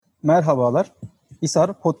Merhabalar,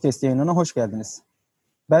 İSAR Podcast yayınına hoş geldiniz.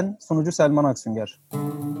 Ben sunucu Selman Aksünger.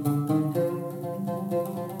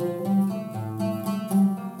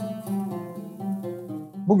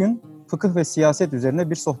 Bugün fıkıh ve siyaset üzerine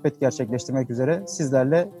bir sohbet gerçekleştirmek üzere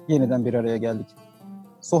sizlerle yeniden bir araya geldik.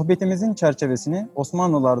 Sohbetimizin çerçevesini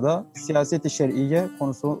Osmanlılarda Siyaset-i Şer'iyye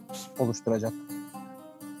konusu oluşturacak.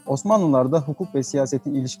 Osmanlılarda hukuk ve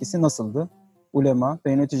siyasetin ilişkisi nasıldı? Ulema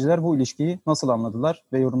ve yöneticiler bu ilişkiyi nasıl anladılar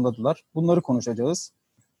ve yorumladılar? Bunları konuşacağız.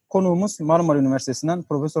 Konuğumuz Marmara Üniversitesi'nden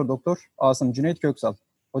Profesör Doktor Asım Cüneyd Köksal.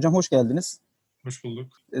 Hocam hoş geldiniz. Hoş bulduk.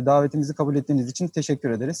 Davetimizi kabul ettiğiniz için teşekkür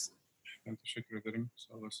ederiz. Ben teşekkür ederim.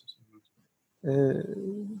 Sağ olasın.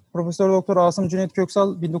 Profesör Doktor Asım Cüneyd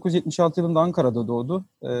Köksal 1976 yılında Ankara'da doğdu.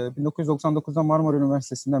 1999'da Marmara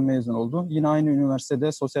Üniversitesi'nden mezun oldu. Yine aynı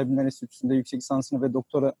üniversitede Sosyal Bilimler Enstitüsü'nde yüksek lisansını ve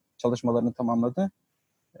doktora çalışmalarını tamamladı.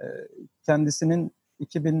 Kendisinin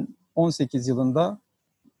 2018 yılında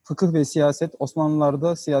Fıkıh ve Siyaset,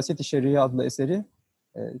 Osmanlılarda Siyaset-i Şer'iyye adlı eseri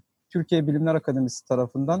Türkiye Bilimler Akademisi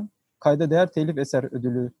tarafından kayda değer telif eser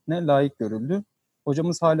ödülüne layık görüldü.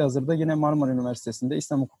 Hocamız halihazırda yine Marmara Üniversitesi'nde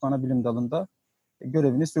İslam Hukuk Anabilim Dalı'nda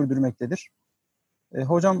görevini sürdürmektedir.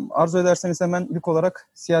 Hocam arzu ederseniz hemen ilk olarak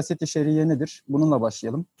Siyaset-i Şer'iyye nedir? Bununla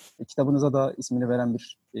başlayalım. Kitabınıza da ismini veren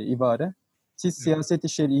bir ibare. Siz Siyaset-i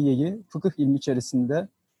Şer'iyye'yi fıkıh ilmi içerisinde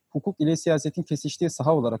hukuk ile siyasetin kesiştiği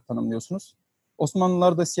saha olarak tanımlıyorsunuz.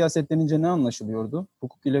 Osmanlılarda siyaset denince ne anlaşılıyordu?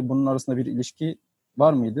 Hukuk ile bunun arasında bir ilişki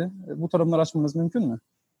var mıydı? Bu tanımları açmanız mümkün mü?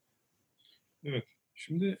 Evet.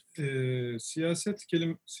 Şimdi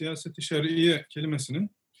Siyaset-i Şer'iyye kelimesinin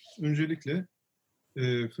öncelikle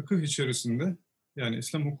fıkıh içerisinde, yani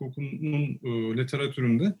İslam hukukunun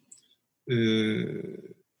literatüründe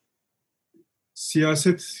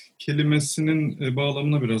siyaset kelimesinin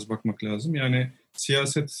bağlamına biraz bakmak lazım. Yani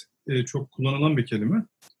siyaset çok kullanılan bir kelime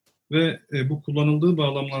ve bu kullanıldığı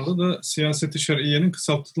bağlamlarda da Siyaset-i Şer'iyye'nin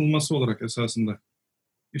kısaltılması olarak esasında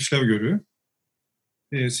işlev görüyor.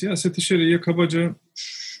 Siyaset-i Şer'iyye kabaca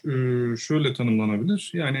şöyle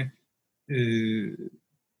tanımlanabilir. Yani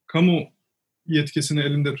kamu yetkisini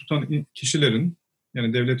elinde tutan kişilerin,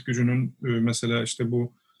 yani devlet gücünün mesela işte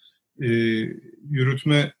bu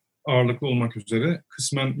yürütme ağırlıklı olmak üzere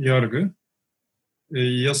kısmen yargı,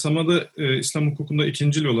 yasamada İslam hukukunda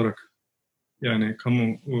ikincil olarak, yani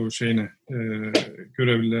kamu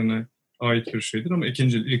görevlilerine ait bir şeydir ama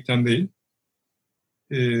ikincil, ilkten değil.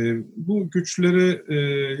 Bu güçlere,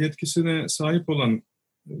 yetkisine sahip olan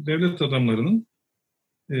devlet adamlarının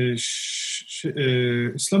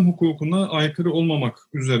İslam hukukuna aykırı olmamak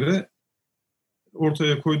üzere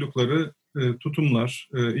ortaya koydukları tutumlar,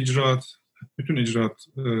 icraat, bütün icraat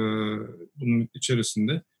bunun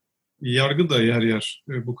içerisinde. Yargı da yer yer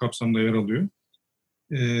bu kapsamda yer alıyor.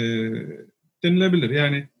 Denilebilir.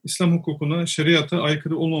 Yani İslam hukukuna, şeriata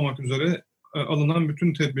aykırı olmamak üzere alınan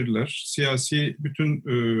bütün tedbirler, siyasi bütün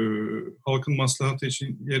halkın maslahatı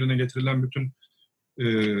için yerine getirilen bütün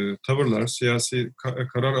tavırlar, siyasi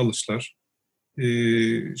karar alışlar,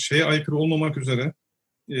 şeye aykırı olmamak üzere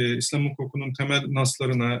İslam hukukunun temel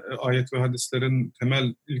naslarına, ayet ve hadislerin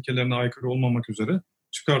temel ilkelerine aykırı olmamak üzere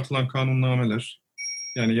çıkartılan kanunnameler,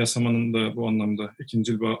 yani yasamanın da bu anlamda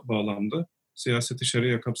ikincil bağlamda Siyaset-i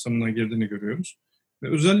Şer'iyye kapsamına girdiğini görüyoruz. Ve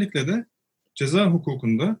özellikle de ceza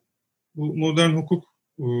hukukunda, bu modern hukuk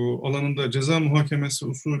alanında ceza muhakemesi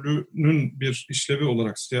usulünün bir işlevi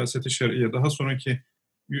olarak Siyaset-i Şer'iyye, daha sonraki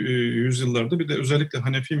yüzyıllarda bir de özellikle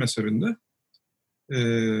Hanefi mezhebinde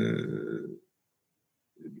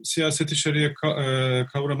Siyaset-i Şer'iyye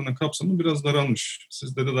kavramının kapsamı biraz daralmış.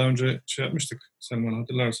 Sizde de daha önce yapmıştık Selman,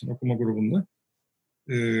 hatırlarsın, okuma grubunda.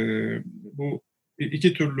 Bu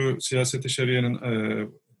iki türlü Siyaset-i Şer'iyye'nin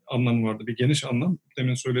anlamı vardı. Bir geniş anlam,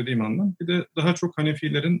 demin söylediğim anlam. Bir de daha çok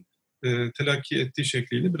Hanefilerin telakki ettiği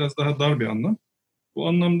şekliyle biraz daha dar bir anlam. Bu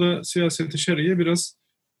anlamda Siyaset-i Şer'iyye biraz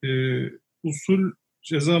usul,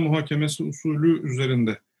 ceza muhakemesi usulü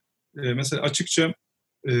üzerinde. Mesela açıkça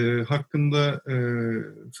hakkında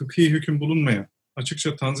fıkhi hüküm bulunmayan,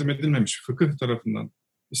 açıkça tanzim edilmemiş, fıkıh tarafından,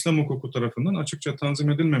 İslam hukuku tarafından açıkça tanzim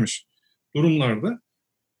edilmemiş durumlarda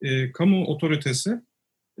kamu otoritesi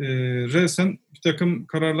resen bir takım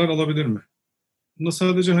kararlar alabilir mi? Bunda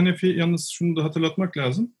sadece Hanefi, yalnız şunu da hatırlatmak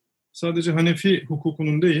lazım, sadece Hanefi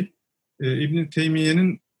hukukunun değil, İbn-i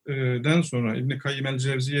Teymiye'nin den sonra İbn-i Kayyim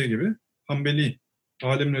el-Cevziye gibi Hanbeli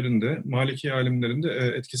alimlerinde, Maliki alimlerinde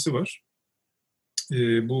etkisi var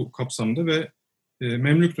bu kapsamda ve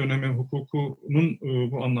Memlük dönemi hukukunun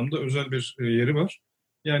bu anlamda özel bir yeri var.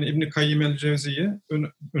 Yani İbn-i Kayyim el-Cevziye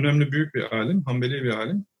önemli, büyük bir alim, Hanbeli bir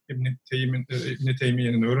alim. İbn-i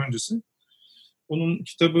Teymiye'nin öğrencisi. Onun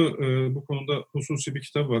kitabı, bu konuda hususi bir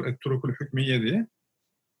kitap var, Et-Turukul Hükmiye diye.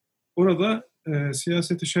 Evet. Orada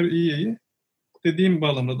Siyâset-i Şer'iyye'yi dediğim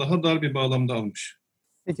bağlamda, daha dar bir bağlamda almış.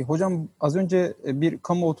 Peki hocam, az önce bir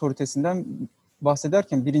kamu otoritesinden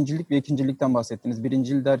bahsederken birincilik ve ikincilikten bahsettiniz.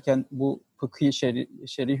 Birincil derken bu fıkhi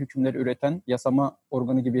şer'i hükümleri üreten, yasama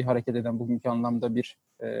organı gibi hareket eden bugünkü anlamda bir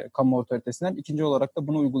kamu otoritesinden. İkinci olarak da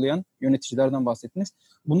bunu uygulayan yöneticilerden bahsettiniz.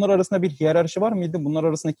 Bunlar arasında bir hiyerarşi var mıydı? Bunlar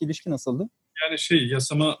arasındaki ilişki nasıldı? Yani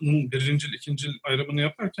yasamanın birincil, ikincil ayrımını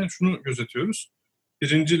yaparken şunu gözetiyoruz.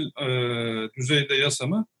 Birincil düzeyde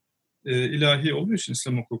yasama ilahi olduğu için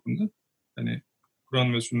İslam hukukunda, hani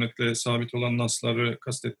Kur'an ve sünnetle sabit olan nasları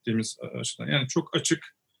kastettiğimiz açıdan. Yani çok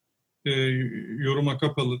açık, yoruma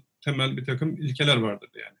kapalı temel bir takım ilkeler vardır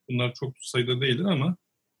yani. Bunlar çok sayıda değildir ama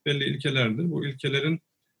belli ilkelerdir. Bu ilkelerin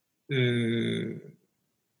e,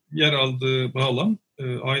 yer aldığı bağlam,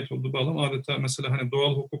 ait olduğu bağlam adeta mesela hani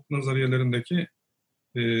doğal hukuk nazariyelerindeki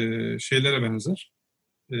şeylere benzer.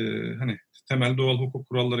 E, Hani temel doğal hukuk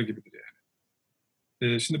kuralları gibidir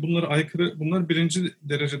yani. Şimdi bunlara aykırı, bunlar birinci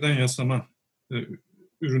dereceden yasama e,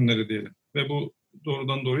 ürünleri diyelim. Ve bu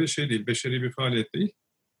doğrudan doğruya değil, beşeri bir faaliyet değil.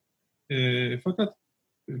 Fakat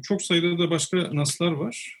çok sayıda da başka naslar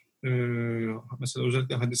var. Mesela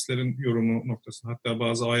özellikle hadislerin yorumu noktasında, hatta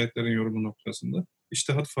bazı ayetlerin yorumu noktasında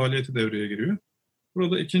içtihat faaliyeti devreye giriyor.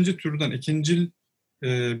 Burada ikinci türden, ikincil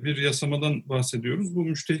bir yasamadan bahsediyoruz. Bu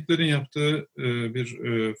müştehitlerin yaptığı bir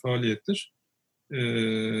faaliyettir.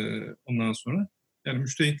 Ondan sonra yani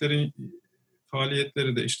müştehitlerin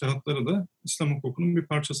faaliyetleri de, içtihatları da İslam hukukunun bir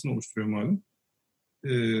parçasını oluşturuyor malum.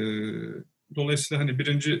 Dolayısıyla hani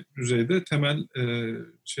birinci düzeyde temel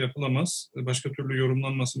yapılamaz, başka türlü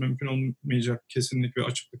yorumlanması mümkün olmayacak kesinlik ve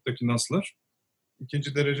açıklıktaki naslar.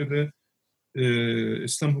 İkinci derecede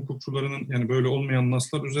İslam hukukçularının yani böyle olmayan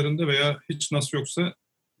naslar üzerinde veya hiç nas yoksa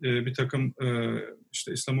bir takım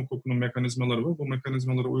işte İslam hukukunun mekanizmaları var. Bu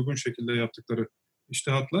mekanizmalara uygun şekilde yaptıkları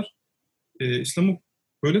içtihatlar. İslam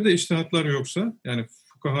böyle de içtihatlar yoksa yani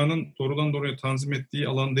fukahanın doğrudan doğruya tanzim ettiği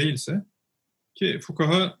alan değilse ki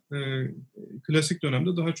fukaha klasik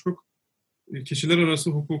dönemde daha çok kişiler arası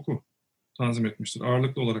hukuku tanzim etmiştir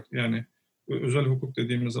ağırlıklı olarak. Yani özel hukuk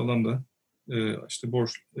dediğimiz alanda işte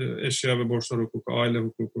eşya ve borçlar hukuku, aile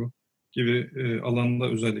hukuku gibi alanda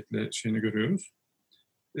özellikle görüyoruz.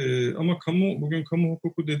 Ama bugün kamu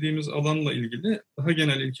hukuku dediğimiz alanla ilgili daha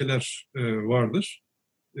genel ilkeler vardır.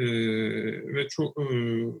 Ve çok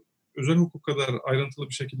özel hukuk kadar ayrıntılı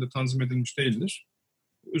bir şekilde tanzim edilmiş değildir.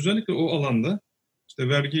 Özellikle o alanda işte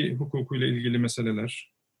vergi hukukuyla ilgili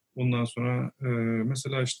meseleler, ondan sonra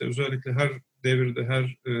mesela işte özellikle her devirde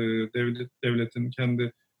her devletin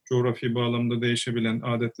kendi coğrafi bağlamda değişebilen,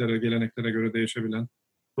 adetlere, geleneklere göre değişebilen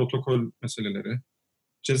protokol meseleleri.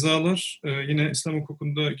 Cezalar yine İslam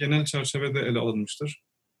hukukunda genel çerçevede ele alınmıştır.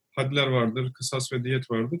 Hadler vardır, kısas ve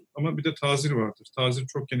diyet vardır ama bir de tazir vardır. Tazir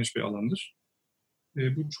çok geniş bir alandır.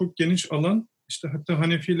 Bu çok geniş alan işte hatta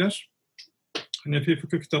Hanefi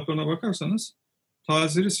fıkıh kitaplarına bakarsanız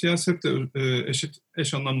taziri siyasetle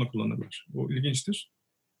eş anlamlı kullanırlar. Bu ilginçtir.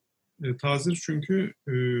 Tazir çünkü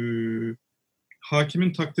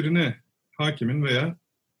hakimin veya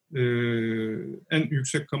e, en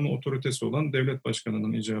yüksek kamu otoritesi olan devlet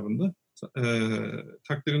başkanının icabında e,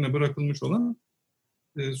 takdirine bırakılmış olan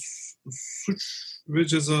suç ve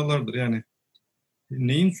cezalardır. Yani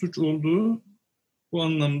neyin suç olduğu bu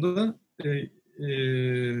anlamda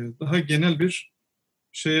daha genel bir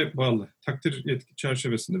şeye bağlı. Takdir yetki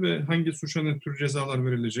çerçevesinde ve hangi suça ne tür cezalar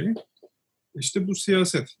verileceği. İşte bu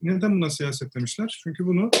siyaset. Neden buna siyaset demişler? Çünkü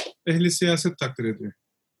bunu ehli siyaset takdir ediyor.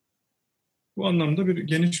 Bu anlamda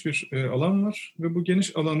geniş bir alan var ve bu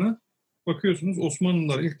geniş alanı bakıyorsunuz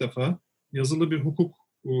Osmanlılar ilk defa yazılı bir hukuk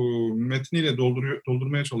metniyle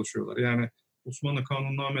doldurmaya çalışıyorlar. Yani Osmanlı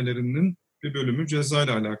kanunnamelerinin bir bölümü ceza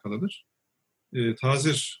ile alakalıdır.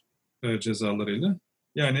 Tazir cezalarıyla.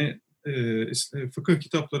 Yani fıkıh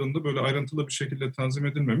kitaplarında böyle ayrıntılı bir şekilde tanzim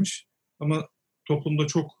edilmemiş ama toplumda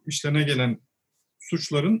çok işlene gelen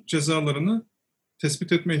suçların cezalarını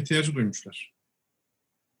tespit etme ihtiyacı duymuşlar.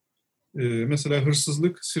 Mesela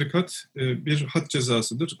hırsızlık, sirkat bir had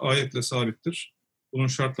cezasıdır. Ayetle sabittir. Bunun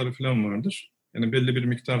şartları falan vardır. Yani belli bir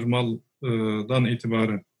miktar maldan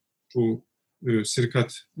itibaren bu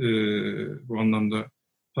sirkat bu anlamda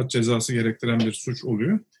had cezası gerektiren bir suç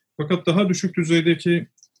oluyor. Fakat daha düşük düzeydeki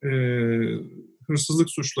e, hırsızlık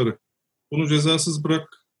suçları bunu cezasız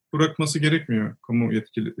bırakması gerekmiyor kamu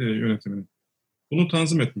yetkili yönetiminin. Bunu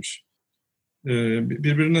tanzim etmiş.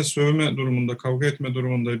 Birbirine sövme durumunda, kavga etme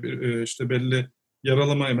durumunda işte belli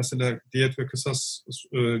yaralamaya mesela diyet ve kısas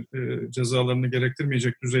cezalarını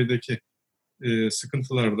gerektirmeyecek düzeydeki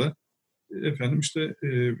sıkıntılarda efendim işte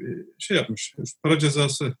yapmış, para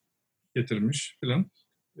cezası getirmiş filan.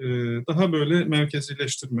 daha böyle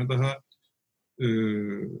merkezileştirme, daha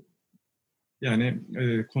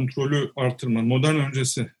kontrolü artırma, modern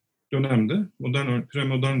öncesi dönemde,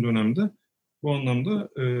 premodern dönemde bu anlamda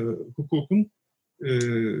hukukun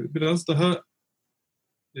biraz daha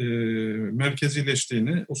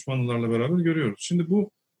merkezileştiğini Osmanlılarla beraber görüyoruz. Şimdi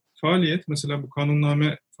bu faaliyet, mesela bu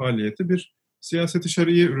kanunname faaliyeti bir siyaseti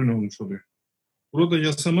şer'iyye ürünü olmuş oluyor. Burada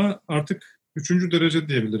yasama artık üçüncü derece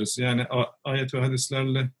diyebiliriz. Yani ayet ve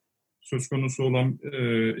hadislerle söz konusu olan,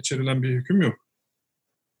 içerilen bir hüküm yok.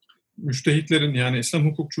 Müştehitlerin, yani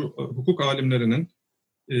İslam hukuk alimlerinin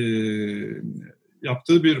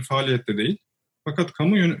yaptığı bir faaliyette değil. Fakat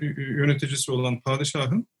kamu yöneticisi olan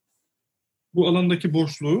padişahın bu alandaki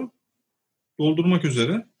boşluğu doldurmak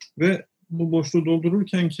üzere ve bu boşluğu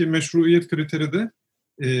doldururken ki meşruiyet kriteri de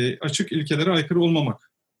açık ilkelere aykırı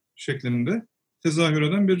olmamak şeklinde tezahür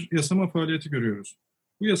eden bir yasama faaliyeti görüyoruz.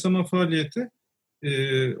 Bu yasama faaliyeti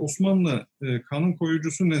Osmanlı kanun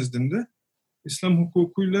koyucusu nezdinde İslam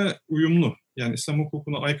hukukuyla uyumlu. Yani İslam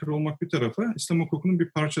hukukuna aykırı olmak bir tarafa, İslam hukukunun bir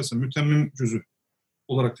parçası, mütemmim cüzü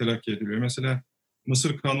olarak telakki ediliyor. Mesela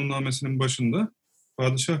Mısır kanunnamesinin başında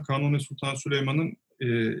Padişah Kanuni Sultan Süleyman'ın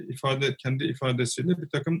kendi ifadesiyle bir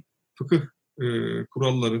takım fıkıh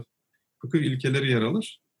kuralları, fıkıh ilkeleri yer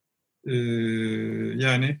alır.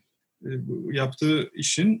 Yaptığı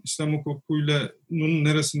işin İslam hukukuyla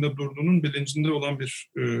neresinde durduğunun bilincinde olan bir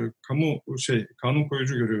kanun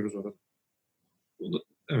koyucu görüyoruz orada.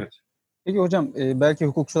 Evet. Peki hocam, belki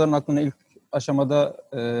hukukçuların aklına ilk aşamada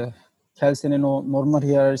Kelsen'in o normlar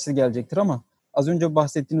hiyerarşisi gelecektir ama az önce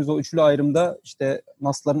bahsettiğiniz o üçlü ayrımda işte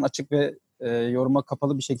nasların açık ve yoruma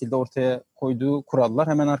kapalı bir şekilde ortaya koyduğu kurallar,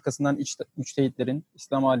 hemen arkasından müçtehitlerin,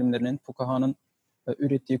 İslam alimlerinin, fukahanın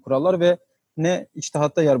ürettiği kurallar ve ne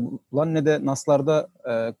içtihatta yer bulan ne de naslarda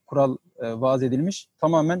kural vaaz edilmiş,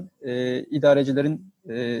 tamamen idarecilerin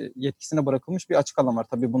yetkisine bırakılmış bir açık alan var.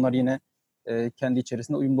 Tabii bunlar yine kendi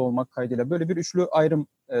içerisinde uyumlu olmak kaydıyla. Böyle bir üçlü ayrım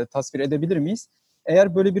tasvir edebilir miyiz?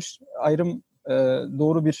 Eğer böyle bir ayrım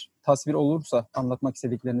doğru bir tasvir olursa anlatmak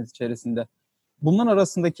istedikleriniz içerisinde, bunların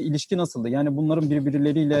arasındaki ilişki nasıldı? Yani bunların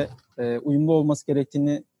birbirleriyle uyumlu olması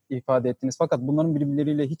gerektiğini ifade ettiniz. Fakat bunların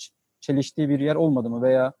birbirleriyle hiç çeliştiği bir yer olmadı mı?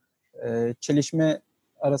 Veya çelişme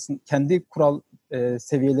arasında kendi kural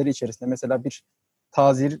seviyeleri içerisinde, mesela bir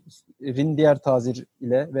tazirin diğer tazir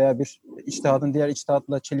ile veya bir içtihadın diğer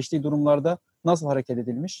içtihatla çeliştiği durumlarda nasıl hareket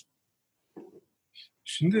edilmiş?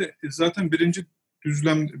 Şimdi zaten birinci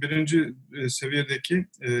seviyedeki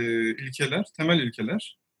ilkeler, temel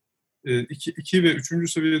ilkeler, iki ve üçüncü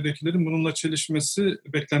seviyedekilerin bununla çelişmesi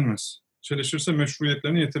beklenmez. Çelişirse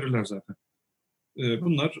meşruiyetlerini yitirirler zaten.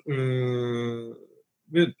 Bunlar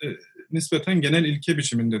nispeten genel ilke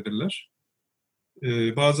biçimindedirler.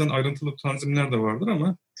 Bazen ayrıntılı tanzimler de vardır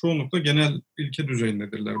ama çoğunlukla genel ilke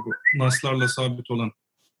düzeyindedirler bu. Naslarla sabit olan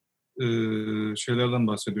şeylerden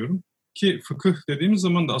bahsediyorum. Ki fıkıh dediğimiz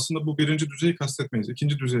zaman da aslında bu birinci düzeyi kastetmeyiz,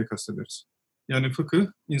 ikinci düzeyi kastederiz. Yani fıkıh,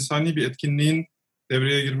 insani bir etkinliğin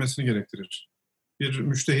devreye girmesini gerektirir. Bir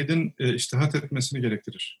müştehidin içtihat etmesini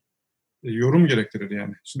gerektirir. Yorum gerektirir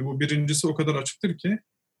yani. Şimdi bu birincisi o kadar açıktır ki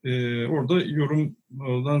orada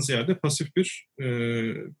yorumdan ziyade pasif bir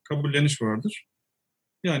kabulleniş vardır.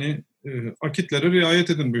 Yani akitlere riayet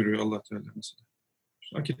edin buyuruyor Allah Teala mesela.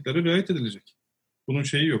 İşte akitlere riayet edilecek. Bunun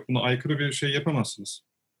şeyi yok. Buna aykırı bir şey yapamazsınız.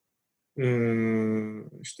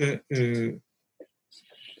 İşte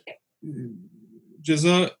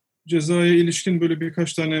cezaya ilişkin böyle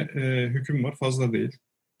birkaç tane hüküm var. Fazla değil.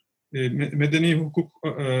 Medeni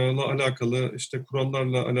hukukla alakalı, işte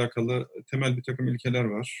kurallarla alakalı temel bir takım ilkeler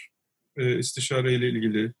var. İstişare ile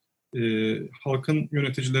ilgili, halkın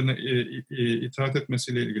yöneticilerine itaat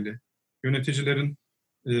etmesiyle ilgili, yöneticilerin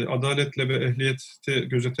adaletle ve ehliyeti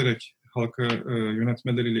gözeterek halkı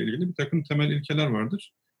yönetmeleriyle ilgili bir takım temel ilkeler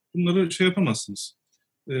vardır. Bunları şey yapamazsınız.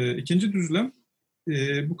 İkinci düzlem,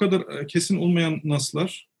 bu kadar kesin olmayan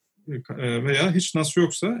naslar veya hiç nas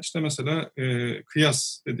yoksa, işte mesela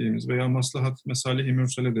kıyas dediğimiz veya maslahat, mesalih-i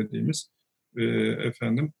mürsele dediğimiz,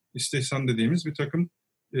 istihsan dediğimiz bir takım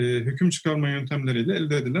hüküm çıkarma yöntemleriyle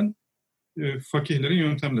elde edilen fakihlerin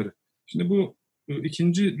yöntemleri. Şimdi bu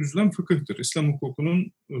ikinci düzlem fıkıhtır. İslam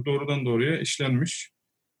hukukunun doğrudan doğruya işlenmiş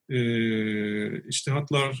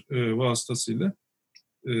içtihatlar vasıtasıyla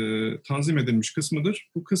tanzim edilmiş kısmıdır.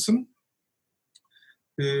 Bu kısım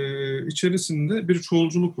içerisinde bir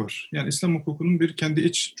çoğulculuk var. Yani İslam hukukunun bir kendi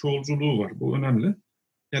iç çoğulculuğu var. Bu önemli.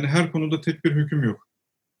 Yani her konuda tek bir hüküm yok.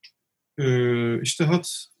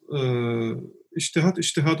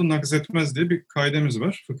 İçtihadı nakzetmez diye bir kaidemiz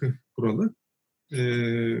var, fıkıh kuralı.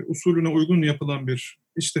 Usulüne uygun yapılan bir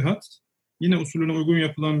içtihat yine usulüne uygun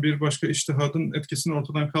yapılan bir başka içtihadın etkisini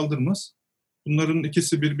ortadan kaldırmaz. Bunların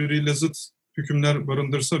ikisi birbiriyle zıt hükümler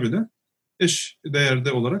barındırsa bile eş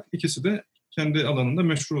değerde olarak ikisi de kendi alanında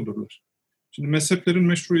meşrudurlar. Şimdi mezheplerin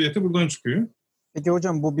meşruiyeti buradan çıkıyor. Peki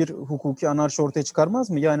hocam bu bir hukuki anarşi ortaya çıkarmaz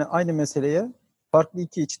mı? Yani aynı meseleye farklı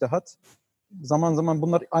iki içtihat, zaman zaman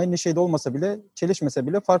bunlar aynı şeyde olmasa bile, çelişmese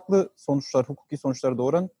bile farklı sonuçlar, hukuki sonuçlar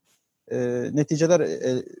doğuran neticeler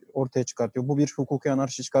ortaya çıkartıyor. Bu bir hukuki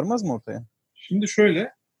anarşi çıkarmaz mı ortaya? Şimdi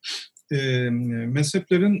şöyle,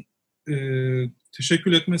 mezheplerin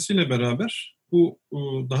teşekkül etmesiyle beraber bu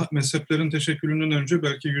daha mezheplerin teşekkülünden önce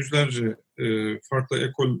belki yüzlerce farklı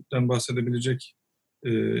ekolden bahsedebilecek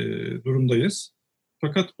durumdayız.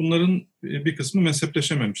 Fakat bunların bir kısmı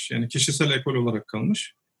mezhepleşememiş. Yani kişisel ekol olarak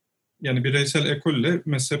kalmış. Yani bireysel ekolle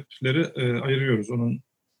mezhepleri ayırıyoruz. Onun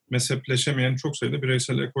mezhepleşemeyen çok sayıda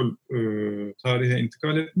bireysel ekol tarihe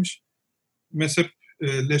intikal etmiş.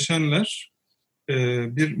 Mezhepleşenler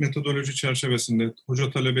bir metodoloji çerçevesinde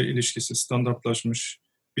hoca-talebe ilişkisi standartlaşmış,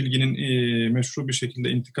 bilginin meşru bir şekilde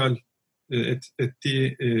intikal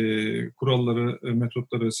ettiği kuralları,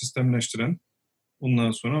 metotları sistemleştiren,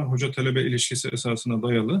 ondan sonra hoca-talebe ilişkisi esasına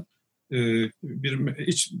dayalı bir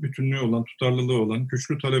iç bütünlüğü olan, tutarlılığı olan,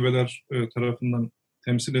 güçlü talebeler tarafından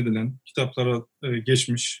temsil edilen, kitaplara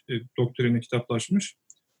geçmiş, doktrini kitaplaşmış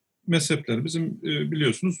mezhepler. Bizim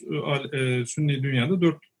biliyorsunuz Sünni dünyada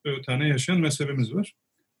 4 tane yaşayan mezhebimiz var.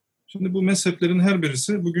 Şimdi bu mezheplerin her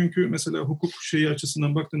birisi bugünkü mesela hukuk şeyi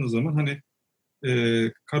açısından baktığınız zaman hani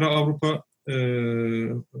Kara Avrupa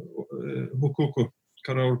hukuku,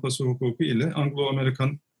 Kara Avrupası hukuku ile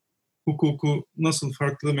Anglo-Amerikan hukuku nasıl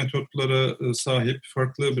farklı metotlara sahip,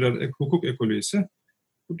 farklı birer hukuk ekolü ise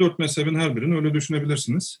bu 4 mezhebin her birini öyle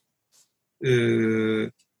düşünebilirsiniz.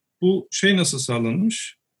 Bu şey nasıl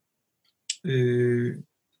sağlanmış?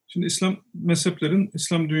 Şimdi İslam mezheplerin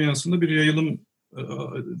İslam dünyasında bir yayılım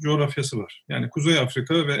coğrafyası var. Yani Kuzey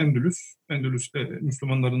Afrika ve Endülüs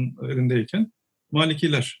Müslümanların elindeyken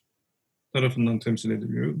Malikiler tarafından temsil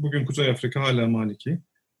ediliyor. Bugün Kuzey Afrika hala Maliki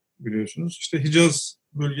biliyorsunuz. İşte Hicaz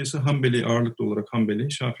bölgesi Hanbeli ağırlıklı olarak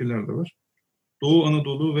Hanbeli, Şafiler de var. Doğu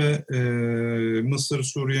Anadolu ve Mısır,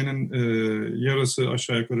 Suriye'nin yarısı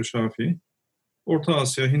aşağı yukarı Şafii. Orta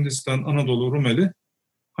Asya, Hindistan, Anadolu, Rumeli,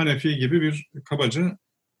 Hanefi gibi bir kabaca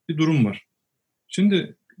bir durum var.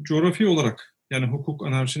 Şimdi coğrafi olarak yani hukuk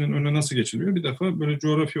anarşinin önüne nasıl geçiliyor? Bir defa böyle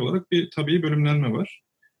coğrafi olarak bir tabii bölümlenme var.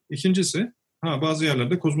 İkincisi bazı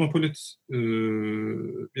yerlerde kozmopolit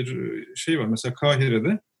bir şey var. Mesela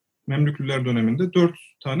Kahire'de Memlüklüler döneminde 4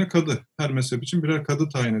 tane kadı, her mezhep için birer kadı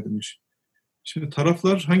tayin edilmiş. Şimdi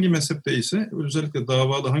taraflar hangi mezhepteyse, özellikle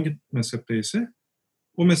davada hangi mezhepteyse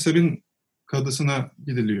o mezhebin kadısına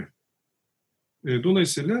gidiliyor.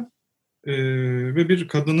 Dolayısıyla ve bir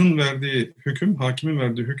kadının verdiği hüküm, hakimin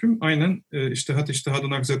verdiği hüküm aynen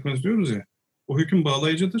içtihadını aksetmez diyoruz ya. O hüküm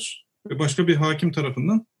bağlayıcıdır ve başka bir hakim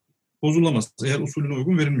tarafından bozulamaz eğer usulüne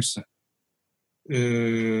uygun verilmişse.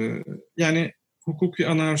 Yani hukuki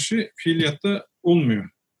anarşi fiiliyatta olmuyor.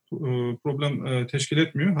 Problem teşkil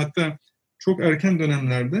etmiyor. Hatta çok erken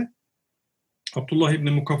dönemlerde Abdullah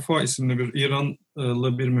İbni Mukaffa isimli bir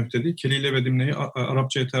İranlı bir mühtedi, Kelile ve Dimne'yi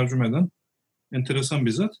Arapçaya tercüme eden enteresan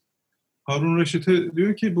bir zat. Harun Reşit'e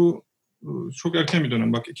diyor ki bu çok erken bir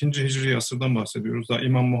dönem. Bak 2. Hicri asırdan bahsediyoruz. Daha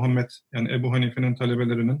İmam Muhammed yani Ebu Hanife'nin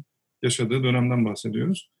talebelerinin yaşadığı dönemden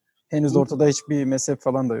bahsediyoruz. Henüz ortada hiçbir mezhep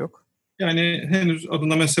falan da yok. Yani henüz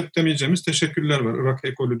adına mezhep demeyeceğimiz teşekküller var. Irak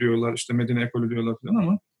ekolü diyorlar, işte Medine ekolü diyorlar falan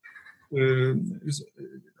ama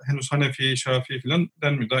henüz Hanefi, Şafii falan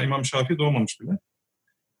denmiyor. Daha İmam Şafii doğmamış bile.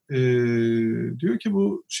 Diyor ki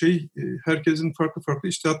bu herkesin farklı farklı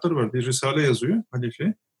içtihatları var. Bir risale yazıyor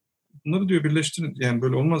halife. Bunları diyor birleştirin. Yani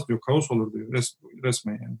böyle olmaz diyor. Kaos olur diyor.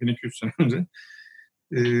 Resmen yani 1200 sene önce.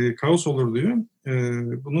 Kaos olur diyor.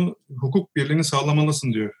 Bunu hukuk birliğini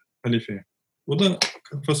sağlamalısın diyor halifeye. O da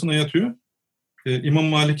kafasına yatıyor. İmam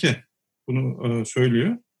Malik'e bunu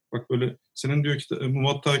söylüyor. Bak böyle senin diyor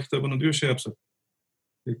Muvatta kitabını diyor şey yapsak.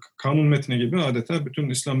 Kanun metni gibi adeta bütün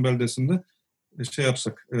İslam beldesinde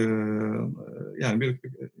yapsak.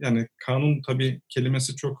 Yani kanun tabii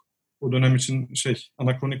kelimesi çok o dönem için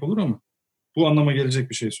anakronik olur ama bu anlama gelecek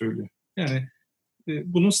bir şey söylüyor. Yani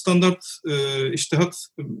bunu standart içtihat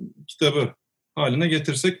kitabı haline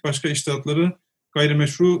getirsek, başka içtihatları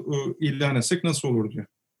gayrimeşru ilan etsek nasıl olur diyor.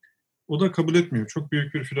 O da kabul etmiyor. Çok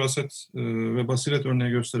büyük bir firaset ve basiret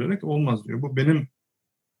örneği göstererek olmaz diyor. Bu benim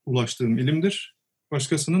ulaştığım ilimdir.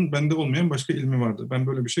 Başkasının bende olmayan başka ilmi vardır. Ben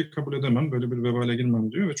böyle bir şey kabul edemem, böyle bir vebale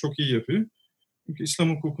girmem diyor ve çok iyi yapıyor. Çünkü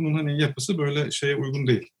İslam hukukunun hani yapısı böyle şeye uygun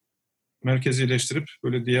değil. Merkezileştirip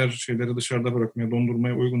böyle diğer şeyleri dışarıda bırakmaya,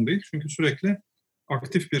 dondurmaya uygun değil. Çünkü sürekli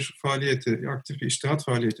aktif bir faaliyeti, aktif bir içtihat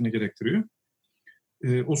faaliyetini gerektiriyor.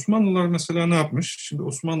 Osmanlılar mesela ne yapmış? Şimdi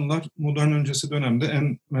Osmanlılar modern öncesi dönemde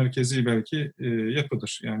en merkezi belki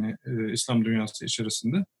yapıdır. Yani İslam dünyası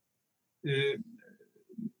içerisinde. E,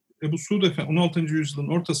 Ebu Suud Efendi 16. yüzyılın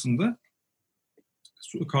ortasında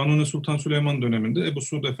Kanuni Sultan Süleyman döneminde, Ebu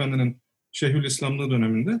Suud Efendi'nin Şeyhülislamlığı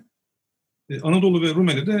döneminde Anadolu ve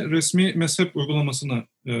Rumeli'de resmi mezhep uygulamasını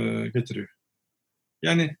getiriyor.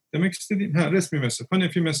 Yani demek istediğim resmi mezhep,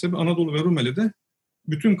 Hanefi mezhebi Anadolu ve Rumeli'de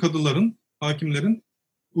bütün kadıların, hakimlerin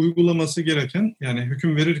uygulaması gereken, yani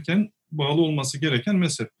hüküm verirken bağlı olması gereken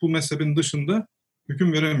mezhep. Bu mezhebin dışında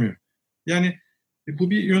hüküm veremiyor. Yani bu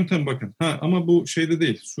bir yöntem bakın. Ama bu şeyde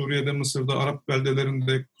değil, Suriye'de, Mısır'da, Arap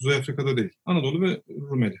beldelerinde, Kuzey Afrika'da değil. Anadolu ve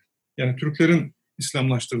Rumeli. Yani Türklerin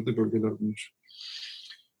İslamlaştırdığı bölgeler bunlar.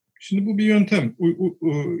 Şimdi bu bir yöntem.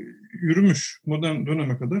 Yürümüş, modern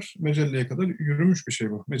döneme kadar, Mecelle'ye kadar yürümüş bir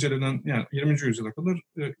şey bu. Mecelle'den yani 20. yüzyıla kadar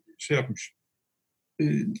şey yapmış.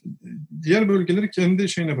 Diğer bölgeleri kendi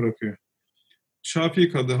şeyine bırakıyor. Şafii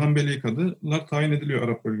kadı, Hanbeli kadılar tayin ediliyor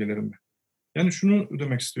Arap bölgelerinde. Yani şunu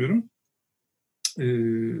demek istiyorum.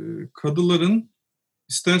 Kadıların,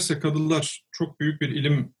 isterse kadılar çok büyük bir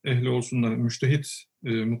ilim ehli olsunlar, müştehit,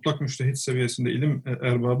 mutlak müştehit seviyesinde ilim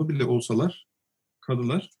erbabı bile olsalar,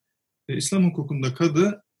 kadılar, İslam hukukunda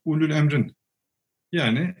kadı ulul emrin,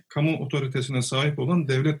 yani kamu otoritesine sahip olan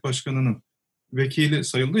devlet başkanının vekili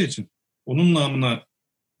sayıldığı için, onun namına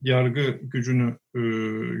yargı gücünü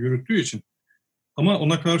yürüttüğü için, ama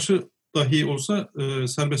ona karşı dahi olsa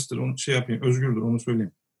serbesttir, onu şey yapayım, özgürdür, onu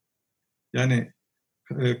söyleyeyim. Yani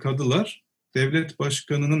kadılar devlet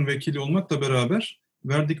başkanının vekili olmakla beraber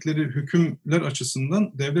verdikleri hükümler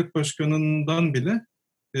açısından devlet başkanından bile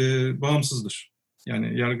bağımsızdır.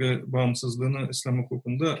 Yani yargı bağımsızlığına İslam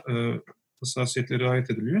hukukunda hassasiyetlere riayet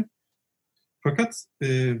ediliyor. Fakat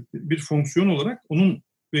bir fonksiyon olarak onun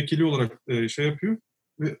vekili olarak şey yapıyor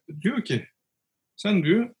ve diyor ki sen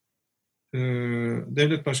diyor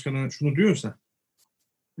devlet başkanı şunu diyorsa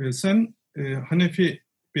sen Hanefi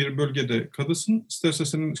bir bölgede kadısın, isterse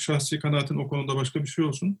senin şahsi kanaatin o konuda başka bir şey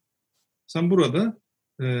olsun. Sen burada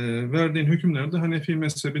verdiğin hükümlerde Hanefi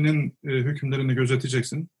mezhebinin hükümlerini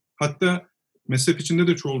gözeteceksin. Hatta mezhep içinde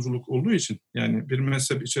de çoğulculuk olduğu için, yani bir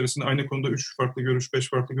mezhep içerisinde aynı konuda 3 farklı görüş, 5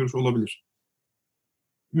 farklı görüş olabilir.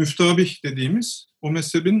 Müftabih dediğimiz o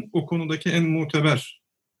mezhebin o konudaki en muteber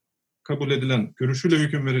kabul edilen görüşüyle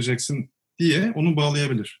hüküm vereceksin diye onu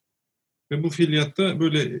bağlayabilir. Ve bu fiiliyatta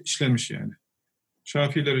böyle işlemiş yani.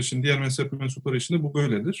 Şafiiler için, diğer mezhep mensupları için de bu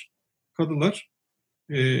böyledir. Kadılar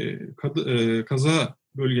kaza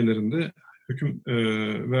bölgelerinde, hüküm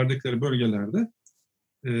verdikleri bölgelerde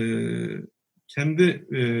e, kendi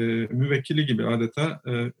müvekkili gibi adeta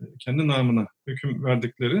kendi namına hüküm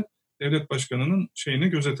verdikleri devlet başkanının şeyini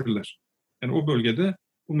gözetirler. Yani o bölgede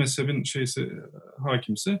bu mezhebin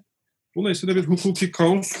hakimse. Dolayısıyla bir hukuki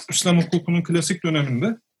kaos İslam hukukunun klasik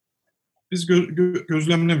döneminde biz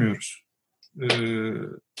gözlemlemiyoruz.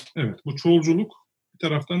 Evet, bu çoğulculuk bir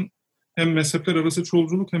taraftan hem mezhepler arası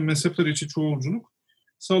çoğulculuk hem mezhepler içi çoğulculuk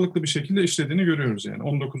sağlıklı bir şekilde işlediğini görüyoruz yani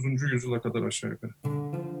 19. yüzyıla kadar aşağı yukarı.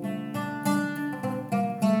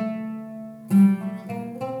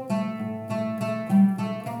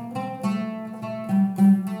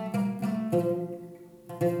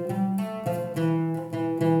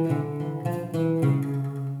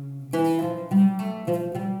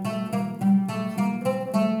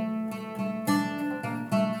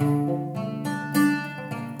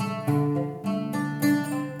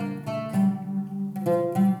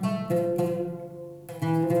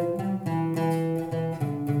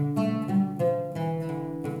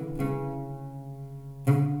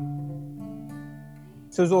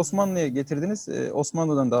 Sözü Osmanlı'ya getirdiniz.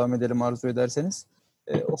 Osmanlı'dan devam edelim arzu ederseniz.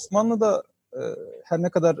 Osmanlı'da her ne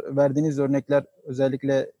kadar verdiğiniz örnekler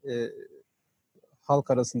özellikle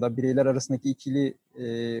halk arasında, bireyler arasındaki ikili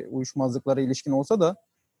uyuşmazlıklara ilişkin olsa da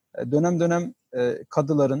dönem dönem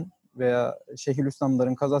kadıların veya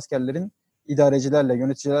şeyhülislamların, kazaskerlerin idarecilerle,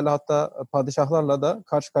 yöneticilerle hatta padişahlarla da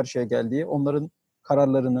karşı karşıya geldiği, onların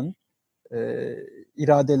kararlarının,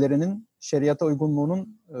 iradelerinin şeriata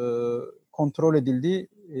uygunluğunun kontrol edildiği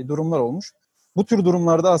durumlar olmuş. Bu tür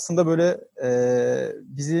durumlarda aslında böyle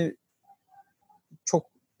bizi çok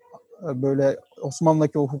böyle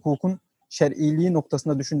Osmanlı'daki o hukukun şer'iliği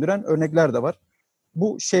noktasında düşündüren örnekler de var.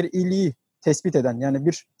 Bu şer'iliği tespit eden, yani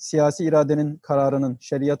bir siyasi iradenin kararının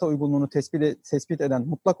şeriata uygunluğunu tespit eden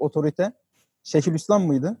mutlak otorite Şeyhülislam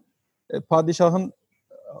mıydı? Padişahın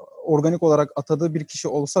organik olarak atadığı bir kişi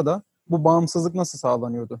olsa da bu bağımsızlık nasıl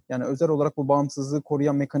sağlanıyordu? Yani özel olarak bu bağımsızlığı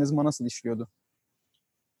koruyan mekanizma nasıl işliyordu?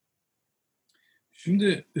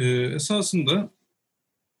 Şimdi esasında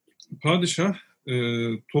padişah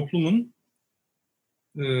toplumun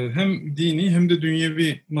hem dini hem de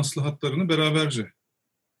dünyevi maslahatlarını beraberce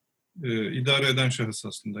idare eden şahıs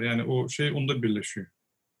aslında. Yani o şey onda birleşiyor.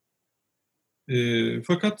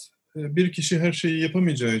 Fakat bir kişi her şeyi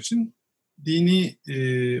yapamayacağı için dini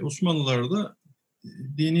Osmanlılarda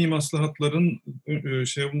dini maslahatların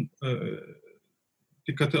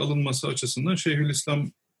dikkate alınması açısından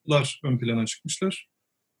Şeyhülislamlar ön plana çıkmışlar.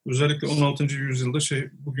 Özellikle 16. yüzyılda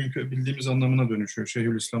bugünkü bildiğimiz anlamına dönüşüyor.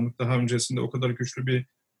 Şeyhülislamlık daha öncesinde o kadar güçlü bir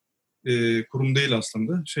kurum değil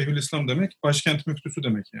aslında. Şeyhülislam demek başkent müftüsü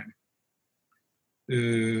demek yani.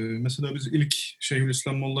 Mesela biz ilk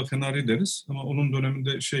Şeyhülislam Molla Fenari deriz ama onun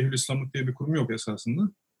döneminde Şeyhülislamlık diye bir kurum yok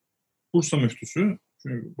esasında. Bursa müftüsü,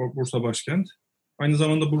 Bursa başkent. Aynı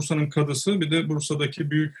zamanda Bursa'nın kadısı, bir de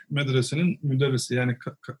Bursa'daki büyük medresenin müderrisi. Yani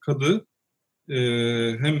kadı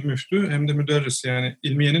hem müftü hem de müderris. Yani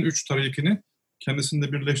ilmiyenin 3 tarikini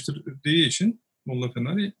kendisinde birleştirdiği için Molla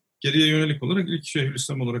Fenari geriye yönelik olarak ilk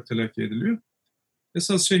Şeyhülislam olarak telakki ediliyor.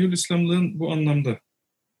 Esas Şeyhülislamlığın bu anlamda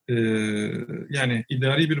yani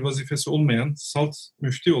idari bir vazifesi olmayan salt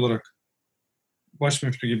müfti olarak baş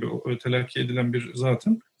müftü gibi telakki edilen bir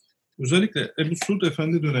zatın özellikle Ebu Suud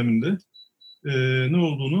Efendi döneminde ne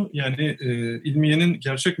olduğunu yani ilmiyenin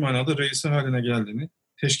gerçek manada reisi haline geldiğini,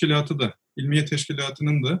 teşkilatı da, ilmiye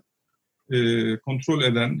teşkilatının da kontrol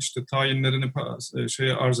eden, işte tayinlerini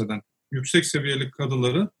arz eden yüksek seviyeli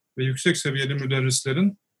kadıları ve yüksek seviyeli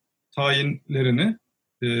müderrislerin tayinlerini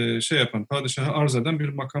yapan, padişaha arz eden bir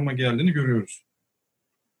makama geldiğini görüyoruz.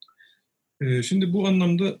 Şimdi bu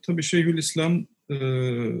anlamda tabii Şeyhülislam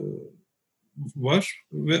var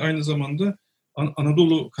ve aynı zamanda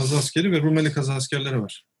Anadolu Kazaskeri ve Rumeli Kazaskerleri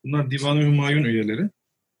var. Bunlar Divan-ı Hümayun üyeleri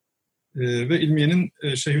ve ilmiyenin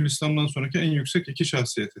Şeyhülislam'dan sonraki en yüksek iki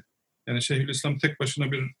şahsiyeti. Yani Şeyhülislam tek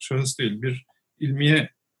başına bir şahıs değil, bir ilmiye,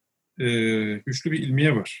 güçlü bir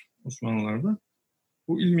ilmiye var Osmanlılarda.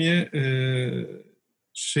 Bu ilmiye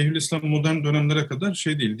Şeyhülislam modern dönemlere kadar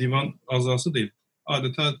değil, divan azası değil.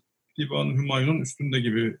 Adeta Divan-ı Hümayun'un üstünde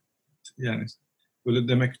gibi, yani böyle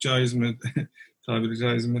demek caiz mi, tabiri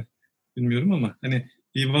caiz mi bilmiyorum ama hani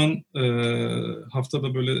divan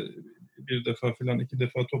haftada böyle bir defa falan iki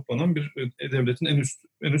defa toplanan bir devletin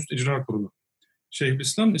en üst icra kurulu.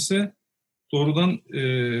 Şeyhülislam ise doğrudan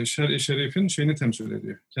şer'i şerifin şeyini temsil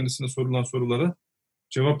ediyor. Kendisine sorulan sorulara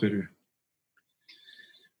cevap veriyor.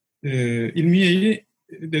 İlmiyeyi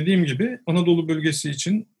dediğim gibi Anadolu bölgesi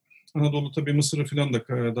için, Anadolu tabii Mısır'ı falan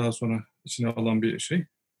da daha sonra içine alan bir şey.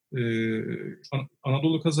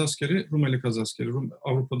 Anadolu Kazaskeri, Rumeli Kazaskeri,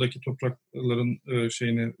 Avrupa'daki toprakların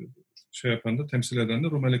şeyini yapan da, temsil eden de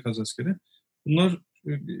Rumeli Kazaskeri. Bunlar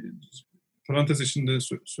parantez içinde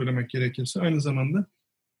söylemek gerekirse aynı zamanda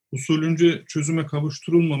usulünce çözüme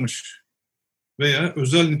kavuşturulmamış veya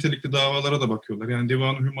özel nitelikli davalara da bakıyorlar. Yani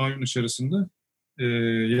Divan-ı Hümayun içerisinde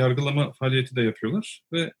yargılama faaliyeti de yapıyorlar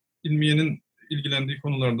ve ilmiyenin ilgilendiği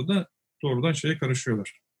konularda da doğrudan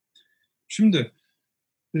karışıyorlar. Şimdi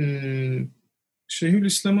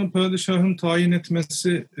Şeyhülislam'ı padişahın tayin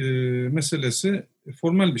etmesi meselesi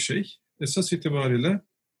formal bir şey. Esas itibariyle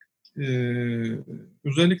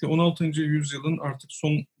özellikle 16. yüzyılın artık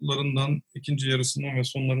sonlarından, ikinci yarısından ve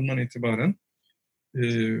sonlarından itibaren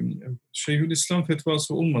Şeyhülislam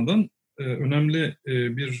fetvası olmadan önemli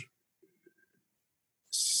bir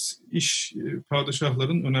iş,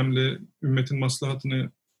 padişahların önemli, ümmetin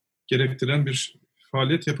maslahatını gerektiren bir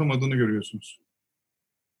faaliyet yapamadığını görüyorsunuz.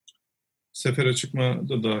 Sefere çıkma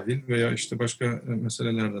da dahil veya işte başka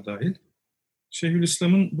meseleler de dahil.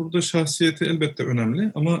 Şeyhülislam'ın burada şahsiyeti elbette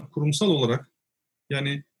önemli ama kurumsal olarak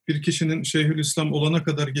yani bir kişinin Şeyhülislam olana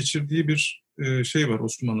kadar geçirdiği bir var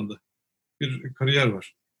Osmanlı'da. Bir kariyer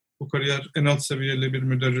var. Bu kariyer en alt seviyeli bir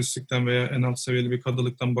müderrislikten veya en alt seviyeli bir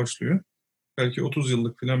kadılıktan başlıyor. Belki 30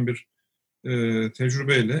 yıllık falan bir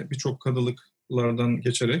tecrübeyle birçok kadılıklardan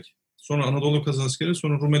geçerek sonra Anadolu Kazaskeri,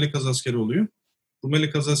 sonra Rumeli Kazaskeri oluyor. Rumeli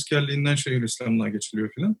Kazaskerliğinden Şeyhülislam'lığa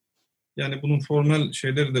geçiliyor filan. Yani bunun formal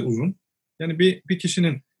şeyleri de uzun. Yani bir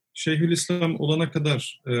kişinin Şeyhülislam olana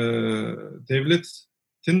kadar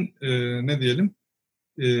devletin ne diyelim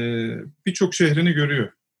birçok şehrini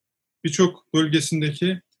görüyor. Birçok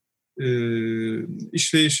bölgesindeki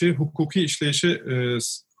işleyişi, hukuki işleyişe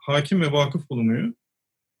hakim ve vakıf bulunuyor.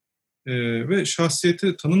 Ve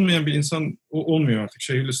şahsiyeti tanınmayan bir insan olmuyor artık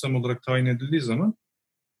Şeyhülislam olarak tayin edildiği zaman.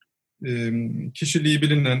 Kişiliği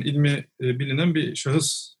bilinen, ilmi bilinen bir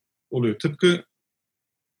şahıs oluyor. Tıpkı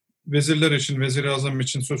vezirler için, vezir-i azam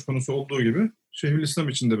için söz konusu olduğu gibi Şeyhülislam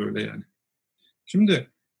için de böyle yani. Şimdi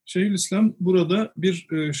Şeyhülislam burada bir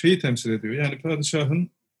şeyi temsil ediyor. Yani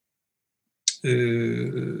padişahın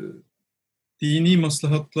dini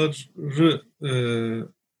maslahatları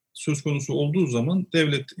söz konusu olduğu zaman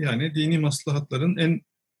devlet, yani dini maslahatların en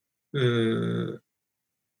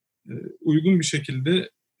uygun bir şekilde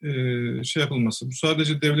şey yapılması. Bu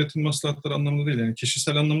sadece devletin maslahatları anlamında değil, yani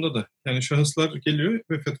kişisel anlamda da. Yani şahıslar geliyor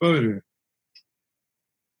ve fetva veriyor.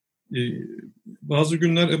 Bazı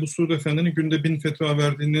günler Ebu Suud Efendi'nin günde 1000 fetva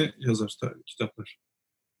verdiğini yazar kitaplar.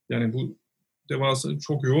 Yani bu devasa,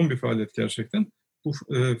 çok yoğun bir faaliyet gerçekten. Bu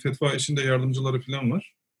fetva içinde yardımcıları falan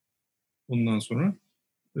var. Ondan sonra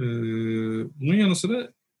bunun yanı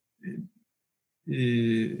sıra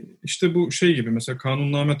işte bu şey gibi, mesela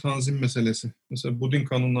kanunname tanzim meselesi. Mesela Budin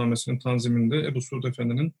kanunnamesinin tanziminde Ebu Suud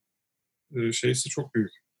Efendi'nin şeysi çok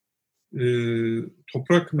büyük.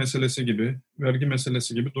 Toprak meselesi gibi, vergi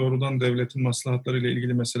meselesi gibi doğrudan devletin maslahatlarıyla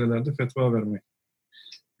ilgili meselelerde fetva vermek.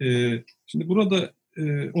 Şimdi burada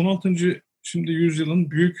 16.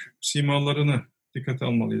 yüzyılın büyük simalarını dikkate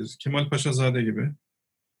almalıyız. Kemal Paşazade gibi,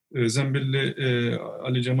 Zembilli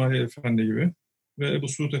Ali Cemali Efendi gibi ve Ebu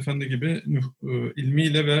Suud Efendi gibi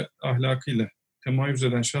ilmiyle ve ahlakıyla temayüz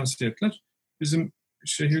eden şahsiyetler bizim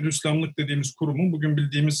Şeyhülislamlık dediğimiz kurumu bugün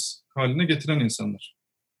bildiğimiz haline getiren insanlar.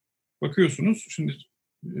 Bakıyorsunuz şimdi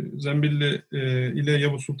Zembilli ile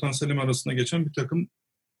Yavuz Sultan Selim arasında geçen bir takım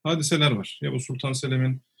hadiseler var. Yavuz Sultan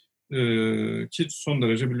Selim'in ki son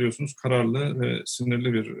derece biliyorsunuz kararlı ve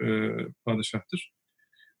sinirli bir padişahtır.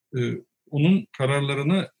 Onun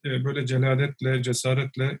kararlarına böyle celaletle,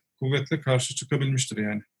 cesaretle, kuvvetle karşı çıkabilmiştir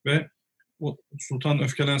yani. Ve o sultan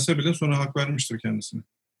öfkelense bile sonra hak vermiştir kendisine.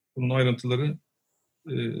 Bunun ayrıntıları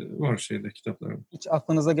var kitaplarda. Hiç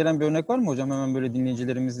aklınıza gelen bir örnek var mı hocam? Hemen böyle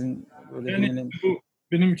dinleyicilerimizin böyle Yani dinlenelim. bu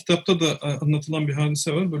benim kitapta da anlatılan bir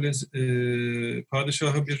hadise var. Böyle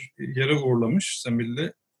padişahı bir yere uğurlamış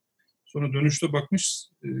Sembil'de. Sonra dönüşte bakmış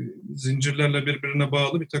zincirlerle birbirine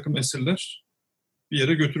bağlı bir takım esirler bir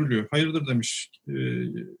yere götürülüyor. Hayırdır demiş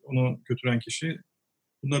onu götüren kişi.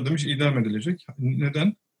 Bunlar demiş idam edilecek.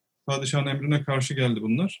 Neden? Padişahın emrine karşı geldi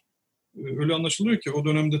bunlar. Öyle anlaşılıyor ki o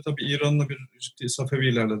dönemde tabii İran'la bir ciddi,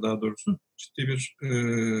 Safevilerle daha doğrusu ciddi bir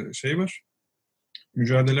şey var,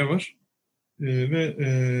 mücadele var.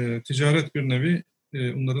 Ve ticaret bir nevi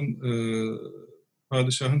onların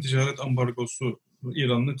padişahın ticaret ambargosu,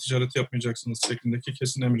 İran'la ticaret yapmayacaksınız şeklindeki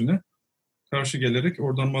kesin emrine karşı gelerek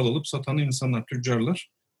oradan mal alıp satan insanlar, tüccarlar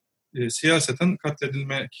siyaseten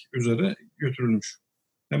katledilmek üzere götürülmüş.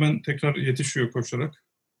 Hemen tekrar yetişiyor koşarak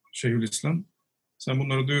Şeyhülislam. Sen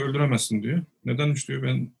bunları diyor öldüremezsin diyor. Nedenmiş diyor,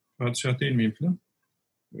 ben padişah değil miyim falan.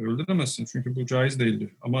 Öldüremezsin çünkü bu caiz değil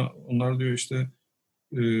diyor. Ama onlar diyor işte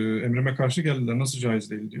emrime karşı geldiler, nasıl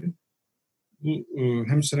caiz değil diyor. Bu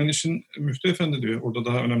hem senin işin müftü efendi diyor, orada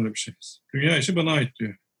daha önemli bir şey. Dünya işi bana ait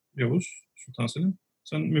diyor Yavuz Sultan Selim.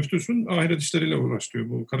 Sen müftüsün, ahiret işleriyle uğraş diyor.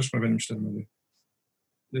 Bu karışma benim işlerime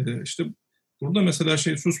diyor. İşte burada mesela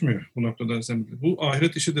susmuyor bu noktada. Bu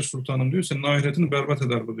ahiret işidir sultanım diyor. Senin ahiretini berbat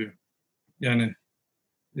eder bu diyor. Yani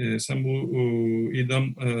sen bu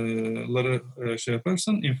idamları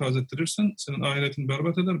yaparsan, infaz ettirirsen senin ahiretini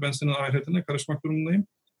berbat eder. Ben senin ahiretine karışmak durumundayım.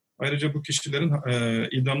 Ayrıca bu kişilerin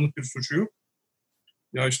idamlık bir suçu yok.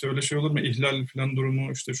 Ya işte öyle şey olur mu? İhlal falan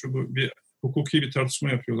durumu, işte bu bir hukuki bir tartışma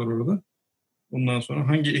yapıyorlar orada. Ondan sonra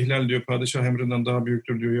hangi ihlal diyor padişah emrinden daha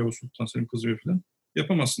büyüktür diyor, Yavuz Sultan Selim kızıyor falan.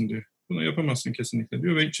 Yapamazsın diyor. Bunu yapamazsın kesinlikle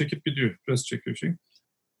diyor ve çekip gidiyor. Pres çekiyor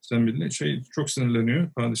Sen bilin çok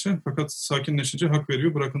sinirleniyor padişah. Fakat sakinleşince hak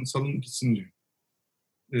veriyor. Bırakın salın gitsin diyor.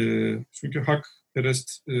 Çünkü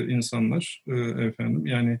hakperest insanlar efendim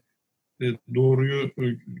yani doğruyu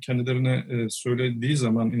kendilerine söylediği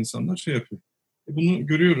zaman insanlar yapıyor. Bunu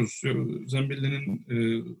görüyoruz. Zembilli'nin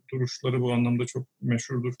duruşları bu anlamda çok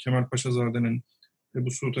meşhurdur. Kemal Paşazade'nin,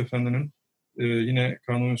 Ebu Suud Efendi'nin yine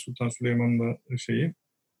Kanuni Sultan Süleyman'ın da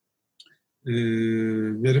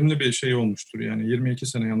verimli bir şey olmuştur. Yani 22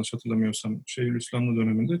 sene yanlış hatırlamıyorsam Şeyhülislamlı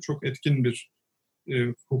döneminde çok etkin bir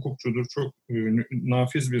hukukçudur. Çok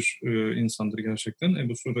nafiz bir insandır gerçekten.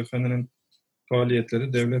 Ebu Suud Efendi'nin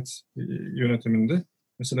faaliyetleri devlet yönetiminde.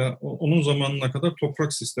 Mesela onun zamanına kadar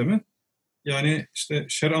toprak sistemi, yani işte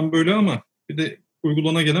şer'an böyle ama bir de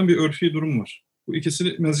uygulana gelen bir örfi durum var. Bu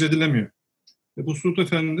ikisi mezcedilemiyor. Bu Suud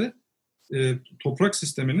Efendi toprak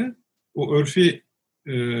sistemini o örfi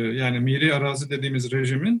yani miri arazi dediğimiz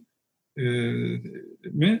rejimin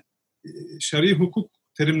şer'i hukuk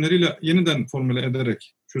terimleriyle yeniden formüle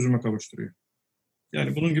ederek çözüme kavuşturuyor.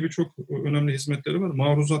 Yani bunun gibi çok önemli hizmetleri var.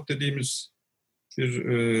 Maruzat dediğimiz bir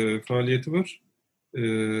faaliyeti var.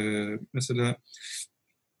 Mesela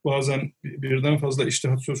bazen birden fazla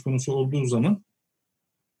içtihat söz konusu olduğu zaman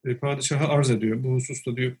padişaha arz ediyor. Bu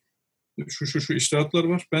hususta diyor şu içtihatlar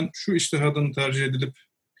var. Ben şu içtihadın tercih edilip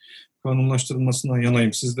kanunlaştırılmasından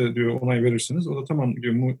yanayım. Siz de diyor onay verirsiniz. O da tamam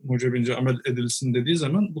diyor mucibince amel edilsin dediği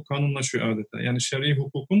zaman bu kanunlaşıyor adeta. Yani şer'i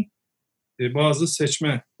hukukun bazı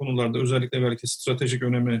seçme konularda özellikle belki stratejik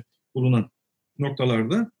önemi bulunan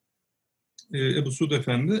noktalarda Ebu Suud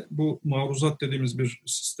Efendi bu maruzat dediğimiz bir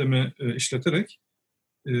sistemi işleterek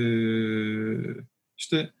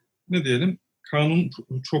işte ne diyelim kanun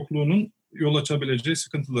çokluğunun yol açabileceği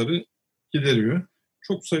sıkıntıları gideriyor.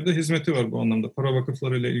 Çok sayıda hizmeti var bu anlamda. Para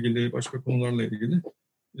vakıflarıyla ilgili, başka konularla ilgili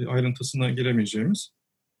ayrıntısına giremeyeceğimiz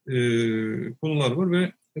konular var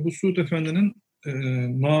ve Ebu Suud Efendi'nin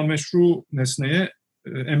nameşru nesneye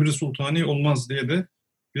emri sultani olmaz diye de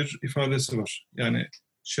bir ifadesi var. Yani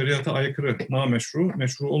şeriata aykırı, nameşru,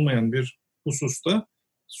 meşru olmayan bir hususta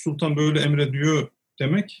sultan böyle emrediyor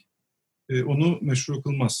demek onu meşru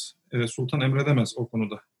kılmaz. Sultan emredemez o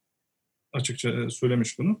konuda. Açıkça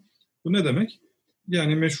söylemiş bunu. Bu ne demek?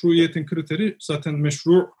 Yani meşruiyetin kriteri zaten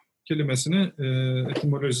meşru kelimesine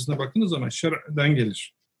etimolojisine baktığınız zaman şer'den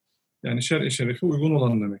gelir. Yani şer-i şerife uygun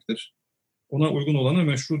olan demektir. Ona uygun olana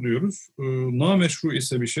meşru diyoruz. Nameşru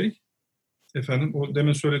ise bir şey, efendim o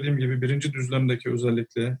demin söylediğim gibi birinci düzlemdeki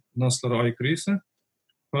özellikle naslara aykırı ise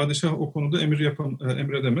padişah o konuda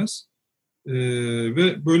emredemez.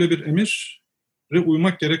 Ve böyle bir emire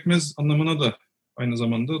uymak gerekmez anlamına da aynı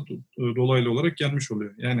zamanda dolaylı olarak gelmiş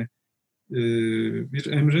oluyor. Yani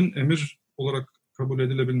bir emrin emir olarak kabul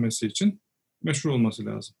edilebilmesi için meşru olması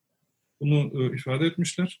lazım. Bunu ifade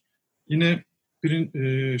etmişler. Yine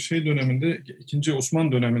döneminde, 2.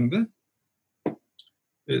 Osman döneminde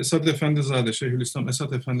Esad Efendizade, Şeyhülislam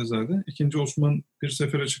Esad Efendizade, 2. Osman bir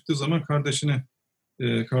sefere çıktığı zaman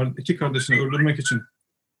iki kardeşini öldürmek için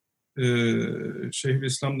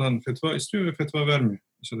Şeyhülislam'dan fetva istiyor ve fetva vermiyor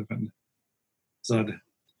Esad Efendizade.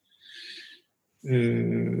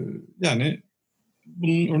 Yani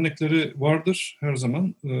bunun örnekleri vardır her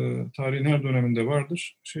zaman. Tarihin her döneminde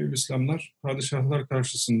vardır. Şeyhülislamlar, padişahlar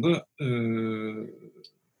karşısında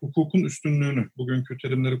hukukun üstünlüğünü, bugünkü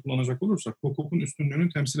terimleri kullanacak olursak, hukukun üstünlüğünü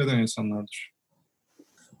temsil eden insanlardır.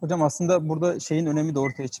 Hocam aslında burada şeyin önemi de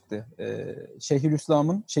ortaya çıktı.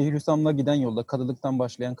 Şeyhülislam'la giden yolda, kadılıktan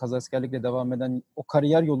başlayan, kazaskerlikle devam eden o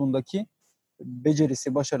kariyer yolundaki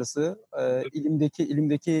becerisi, başarısı,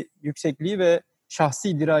 ilimdeki yüksekliği ve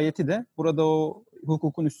şahsi dirayeti de burada o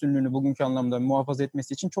hukukun üstünlüğünü bugünkü anlamda muhafaza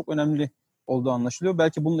etmesi için çok önemli olduğu anlaşılıyor.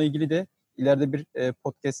 Belki bununla ilgili de ileride bir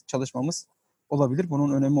podcast çalışmamız olabilir.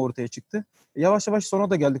 Bunun önemi ortaya çıktı. Yavaş yavaş sona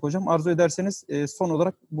da geldik hocam. Arzu ederseniz son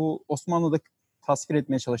olarak bu Osmanlı'da tasvir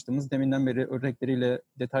etmeye çalıştığımız, deminden beri örnekleriyle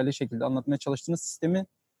detaylı şekilde anlatmaya çalıştığımız sistemi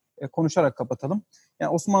konuşarak kapatalım. Yani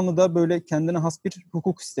Osmanlı'da böyle kendine has bir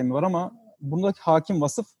hukuk sistemi var ama bundaki hakim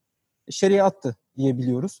vasıf şeriattı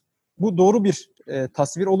diyebiliyoruz. Bu doğru bir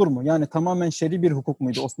tasvir olur mu? Yani tamamen şer'i bir hukuk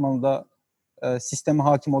muydu Osmanlı'da sisteme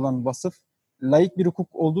hakim olan vasıf? Laik bir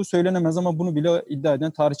hukuk olduğu söylenemez ama bunu bile iddia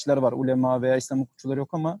eden tarihçiler var. Ulema veya İslam hukukçuları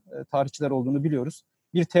yok ama tarihçiler olduğunu biliyoruz.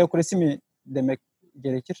 Bir teokrasi mi demek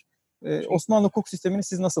gerekir? Osmanlı hukuk sistemini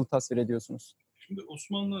siz nasıl tasvir ediyorsunuz? Şimdi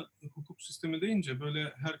Osmanlı hukuk sistemi deyince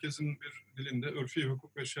böyle herkesin bir dilinde örfi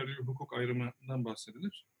hukuk ve şer'i hukuk ayrımından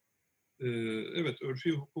bahsedilir. Evet,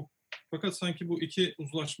 örfi hukuk. Fakat sanki bu iki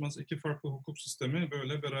uzlaşmaz, iki farklı hukuk sistemi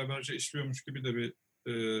böyle beraberce işliyormuş gibi de bir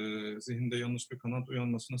zihinde yanlış bir kanaat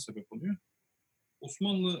uyanmasına sebep oluyor.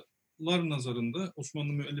 Osmanlılar nazarında,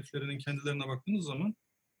 Osmanlı müelliflerinin kendilerine baktığınız zaman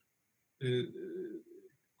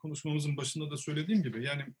konuşmamızın başında da söylediğim gibi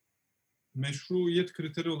yani meşruiyet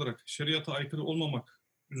kriteri olarak şeriata aykırı olmamak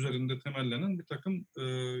üzerinde temellenen bir takım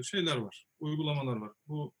şeyler var, uygulamalar var.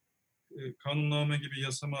 Bu kanunname gibi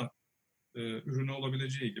yasama ürünü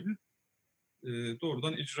olabileceği gibi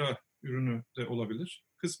doğrudan icra ürünü de olabilir.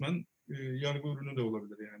 Kısmen yargı ürünü de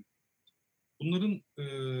olabilir yani. Bunların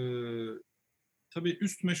tabii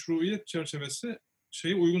üst meşruiyet çerçevesi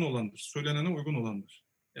şeye uygun olandır, söylenene uygun olandır.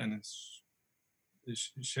 Yani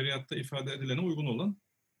şeriatta ifade edilene uygun olan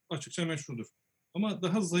açıkça meşrudur. Ama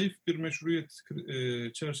daha zayıf bir meşruiyet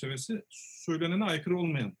çerçevesi söylenene aykırı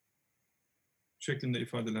olmayan şeklinde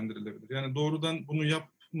ifadelendirilebilir. Yani doğrudan bunu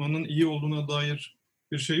yapmanın iyi olduğuna dair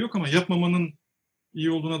bir şey yok ama yapmamanın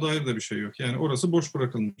iyi olduğuna dair de bir şey yok. Yani orası boş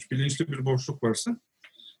bırakılmış. Bilinçli bir boşluk varsa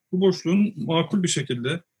bu boşluğun makul bir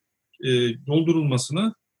şekilde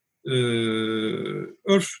doldurulmasına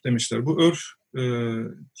örf demişler. Bu örf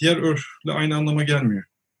diğer örfle aynı anlama gelmiyor.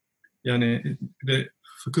 Yani bir de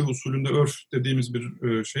fıkıh usulünde örf dediğimiz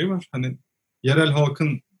bir şey var. Hani yerel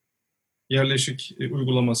halkın yerleşik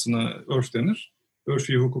uygulamasına örf denir.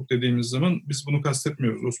 Örfi hukuk dediğimiz zaman biz bunu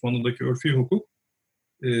kastetmiyoruz. Osmanlı'daki örfi hukuk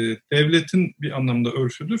devletin bir anlamda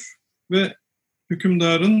örfüdür ve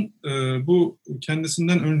hükümdarın bu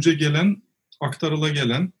kendisinden önce gelen, aktarıla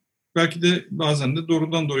gelen belki de bazen de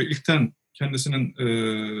doğrudan doğruya ilkten kendisinin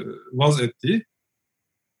vaz ettiği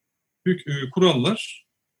kurallar,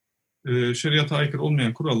 şeriata aykırı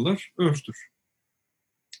olmayan kurallar örftür.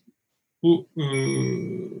 Bu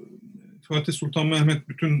Fatih Sultan Mehmet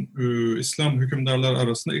bütün İslam hükümdarları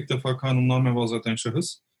arasında ilk defa kanunname vaz eden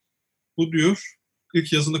şahıs. Bu diyor,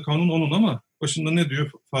 ilk yazılı kanun onun ama başında ne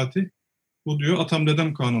diyor Fatih? Bu diyor atam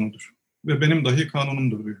dedem kanunudur ve benim dahi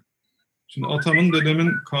kanunumdur diyor. Şimdi atamın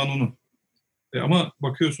dedemin kanunu. Ama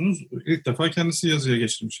bakıyorsunuz ilk defa kendisi yazıya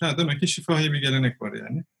geçirmiş. Demek ki şifahi bir gelenek var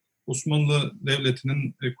yani. Osmanlı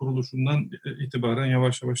Devleti'nin kuruluşundan itibaren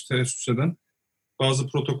yavaş yavaş teessüs eden bazı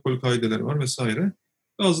protokol kaideleri var vesaire.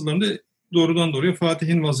 Bazılarında doğrudan doğruya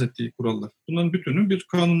Fatih'in vazettiği kurallar. Bunların bütünü bir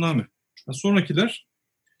kanunname. Sonrakiler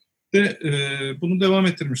de bunu devam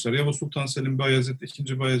ettirmişler. Yavuz Sultan Selim, Bayezid,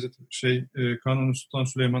 II. Bayezid, Kanuni Sultan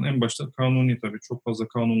Süleyman en başta kanuni tabii çok fazla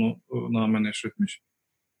kanunu name neşretmiş.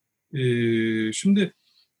 Şimdi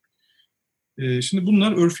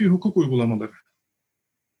bunlar örfi hukuk uygulamaları.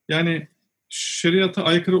 Yani şeriata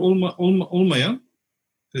aykırı olmayan,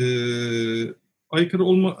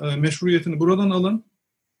 aykırı meşruiyetini buradan alan,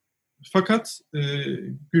 fakat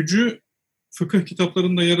gücü fıkıh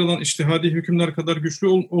kitaplarında yer alan içtihadi hükümler kadar güçlü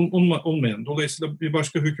olmayan. Dolayısıyla bir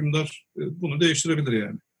başka hükümdar bunu değiştirebilir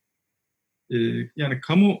yani. Yani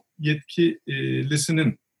kamu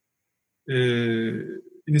yetkilisinin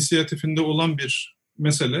inisiyatifinde olan bir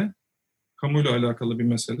mesele, kamuyla alakalı bir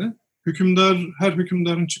mesele. Her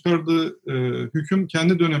hükümdarın çıkardığı hüküm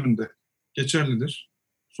kendi döneminde geçerlidir.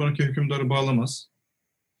 Sonraki hükümdarı bağlamaz.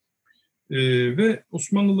 Ve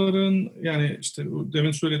Osmanlıların yani işte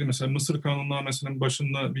demin söylediğim mesela Mısır Kanunnamesi'nin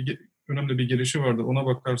başında önemli bir girişi vardır. Ona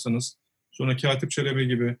bakarsanız sonra Katip Çelebi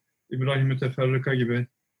gibi, İbrahim Müteferrika gibi,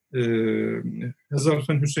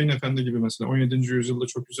 Hezarfen Hüseyin Efendi gibi mesela 17. yüzyılda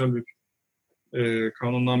çok güzel bir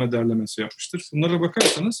kanunname derlemesi yapmıştır. Bunlara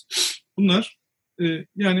bakarsanız bunlar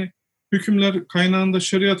yani hükümler kaynağında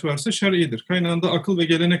şeriat varsa şer'idir. Kaynağında akıl ve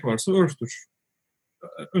gelenek varsa örftür.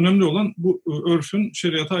 Önemli olan bu örfün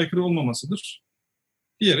şeriata aykırı olmamasıdır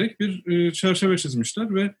diyerek bir çerçeve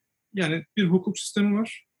çizmişler ve yani bir hukuk sistemi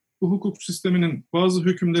var. Bu hukuk sisteminin bazı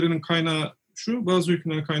hükümlerinin kaynağı şu, bazı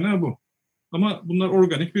hükümlerin kaynağı bu. Ama bunlar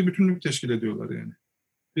organik bir bütünlük teşkil ediyorlar yani.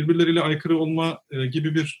 Birbirleriyle aykırı olma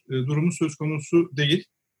gibi bir durumu söz konusu değil.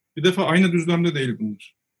 Bir defa aynı düzlemde değil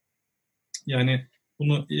bunlar. Yani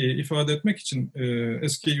bunu ifade etmek için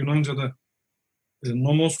eski Yunanca'da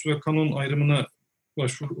nomos ve kanon ayrımına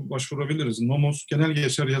başvurabiliriz. Nomos genel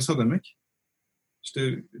geçer yasa demek.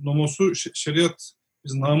 İşte nomosu şeriat,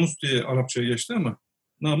 biz namus diye Arapçaya geçti ama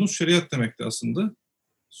namus şeriat demekti aslında.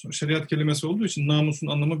 Şeriat kelimesi olduğu için namusun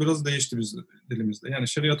anlamı biraz değişti dilimizde. Yani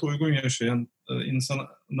şeriata uygun yaşayan insana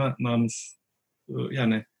namus,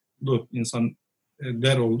 yani bu insan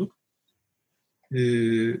der olduk.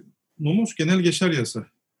 Nomos genel geçer yasa.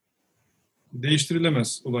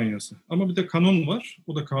 Değiştirilemez olan yasa. Ama bir de kanun var.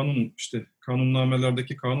 O da kanun işte.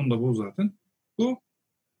 Kanunnamelerdeki kanun da bu zaten. Bu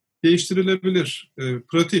değiştirilebilir,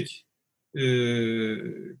 pratik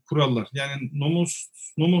kurallar. Yani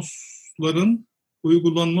nomosların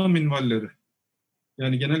uygulanma minvalleri.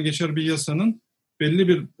 Yani genel geçer bir yasanın belli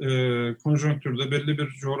bir konjonktürde, belli bir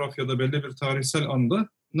coğrafyada, belli bir tarihsel anda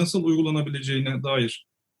nasıl uygulanabileceğine dair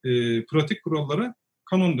pratik kurallara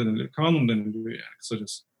kanun deniliyor yani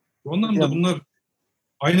kısacası. Bu anlamda bunlar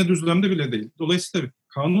aynı düzlemde bile değil. Dolayısıyla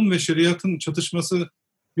kanun ve şeriatın çatışması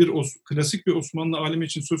klasik bir Osmanlı alimi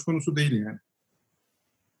için söz konusu değil yani.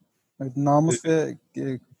 Evet, namus ve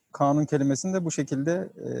kanun kelimesinin de bu şekilde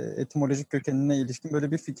etimolojik kökenine ilişkin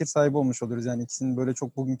böyle bir fikir sahibi olmuş oluruz. Yani ikisinin böyle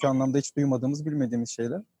çok bugünkü anlamda hiç duymadığımız, bilmediğimiz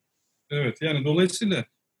şeyler. Evet, yani dolayısıyla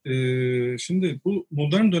şimdi bu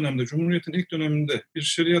modern dönemde, Cumhuriyet'in ilk döneminde bir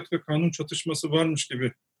şeriat ve kanun çatışması varmış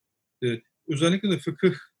gibi özellikle de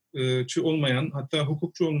fıkıhçı olmayan, hatta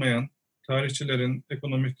hukukçu olmayan tarihçilerin,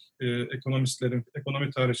 ekonomistlerin, ekonomi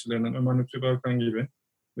tarihçilerinden Ömer Lütfi Barkan gibi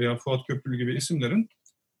veya Fuat Köprülü gibi isimlerin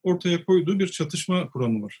ortaya koyduğu bir çatışma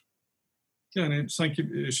kuramı var. Yani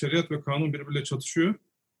sanki şeriat ve kanun birbiriyle çatışıyor.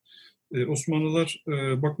 Osmanlılar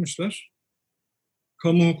bakmışlar,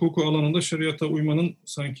 kamu hukuku alanında şeriata uymanın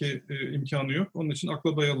sanki imkanı yok. Onun için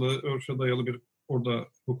akla dayalı, örfe dayalı bir orada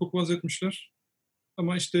hukuk vazetmişler.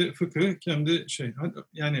 Ama işte fıkıh kendi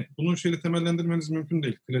yani bunu temellendirmeniz mümkün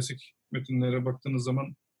değil. Klasik metinlere baktığınız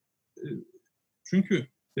zaman. Çünkü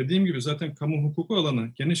dediğim gibi zaten kamu hukuku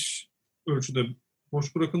alanı geniş ölçüde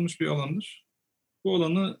boş bırakılmış bir alandır. Bu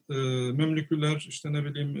alanı Memlüklüler, işte ne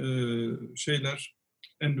bileyim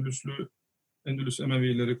Endülüs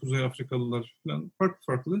Emevileri, Kuzey Afrikalılar falan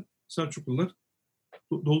farklı Selçuklular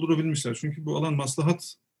doldurabilmişler. Çünkü bu alan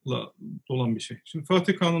maslahat dolan bir şey. Şimdi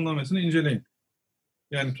Fatih Kanunnamesi'ni inceleyin.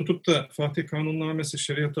 Yani tutup da Fatih Kanunnamesi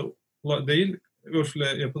şeriata değil, örfle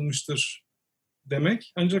yapılmıştır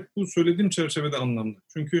demek ancak bu söylediğim çerçevede anlamlı.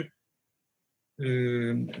 Çünkü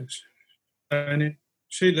yani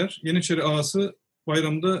Yeniçeri ağası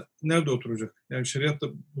bayramda nerede oturacak? Yani şeriatta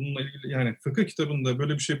bununla ilgili, yani fıkıh kitabında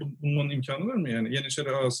böyle bir şey bulmanın imkanı var mı? Yani Yeniçeri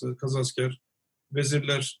ağası, kazasker,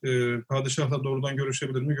 vezirler padişahla doğrudan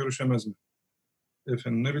görüşebilir mi, görüşemez mi?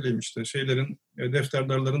 Efendim ne bileyim işte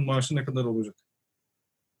defterdarların maaşı ne kadar olacak?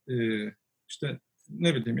 E, işte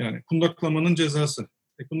ne bileyim yani kundaklamanın cezası.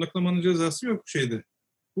 Kundaklamanın cezası yok şeyde.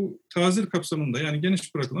 Bu tazir kapsamında yani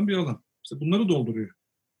geniş bırakılan bir alan. İşte bunları dolduruyor.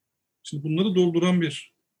 Şimdi bunları dolduran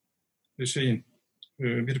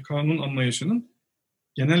bir kanun anlayışının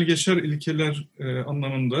genel geçer ilkeler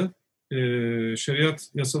anlamında şeriat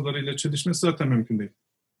yasalarıyla çelişmesi zaten mümkün değil.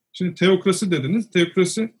 Şimdi teokrasi dediniz.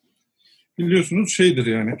 Teokrasi biliyorsunuz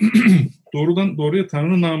yani doğrudan doğruya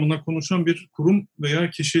Tanrı namına konuşan bir kurum veya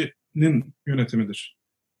kişinin yönetimidir.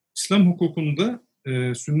 İslam hukukunda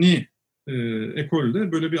Sünni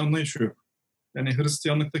ekolde böyle bir anlayış yok. Yani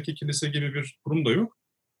Hristiyanlıktaki kilise gibi bir kurum da yok.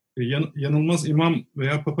 Yanılmaz imam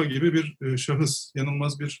veya papa gibi bir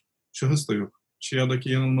yanılmaz bir şahıs da yok. Şia'daki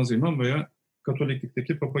yanılmaz imam veya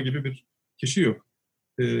Katoliklikteki papa gibi bir kişi yok.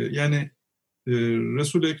 Yani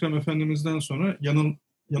Resul-i Ekrem Efendimiz'den sonra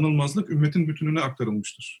yanılmazlık ümmetin bütününe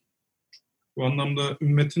aktarılmıştır. Bu anlamda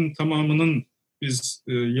ümmetin tamamının biz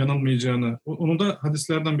yanılmayacağını, onu da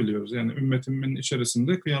hadislerden biliyoruz. Yani ümmetimin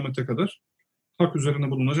içerisinde kıyamete kadar hak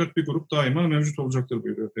üzerine bulunacak bir grup daima mevcut olacaktır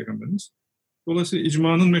buyuruyor Peygamberimiz. Dolayısıyla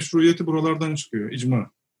icmanın meşruiyeti buralardan çıkıyor,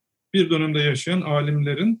 icma. Bir dönemde yaşayan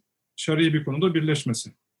alimlerin şer'i bir konuda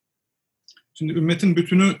birleşmesi. Şimdi ümmetin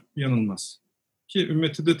bütünü yanılmaz. Ki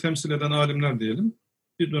ümmeti de temsil eden alimler diyelim,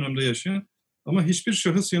 bir dönemde yaşayan ama hiçbir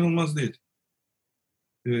şahıs yanılmaz değil.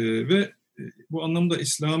 Ve bu anlamda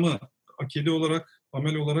İslam'ı akide olarak,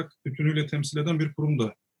 amel olarak bütünüyle temsil eden bir kurum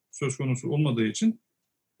da söz konusu olmadığı için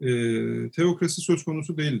teokrasi söz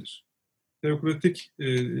konusu değildir. Teokratik,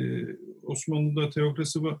 Osmanlı'da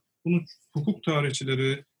teokrasi var. Bunu hukuk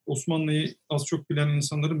tarihçileri, Osmanlı'yı az çok bilen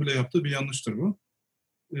insanların bile yaptığı bir yanlıştır bu.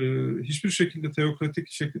 Hiçbir şekilde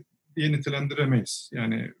teokratik diye nitelendiremeyiz.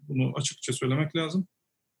 Yani bunu açıkça söylemek lazım.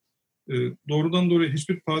 Doğrudan doğruya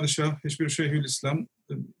hiçbir padişah, hiçbir şeyhülislam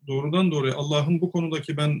doğrudan doğruya Allah'ın bu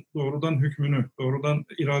konudaki ben doğrudan hükmünü, doğrudan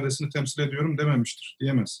iradesini temsil ediyorum dememiştir,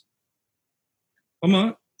 diyemez.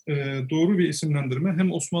 Ama doğru bir isimlendirme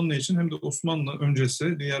hem Osmanlı için hem de Osmanlı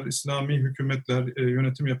öncesi diğer İslami hükümetler,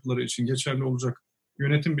 yönetim yapıları için geçerli olacak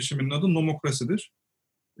yönetim biçiminin adı nomokrasidir.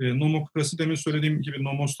 Nomokrasi demin söylediğim gibi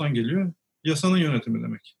nomostan geliyor. Yasanın yönetimi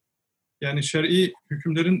demek. Yani şer'i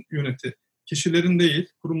hükümlerin kişilerin değil,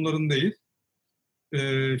 kurumların değil,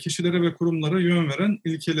 kişilere ve kurumlara yön veren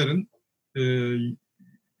ilkelerin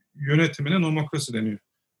yönetimine nomokrasi deniyor.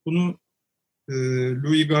 Bunu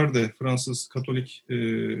Louis Garde, Fransız Katolik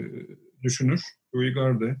düşünür. Louis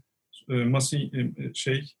Garde,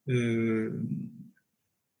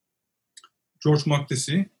 George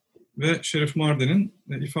Makdisi ve Şerif Mardin'in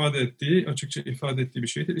açıkça ifade ettiği bir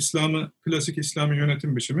şeydir. Klasik İslami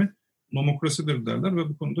yönetim biçimi nomokrasidir derler ve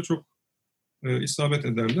bu konuda çok isabet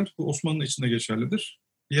ederler. Bu Osmanlı için de geçerlidir.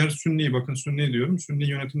 Diğer Sünni diyorum, Sünni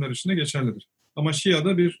yönetimler için de geçerlidir. Ama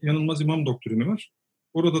Şia'da bir yanılmaz imam doktrini var.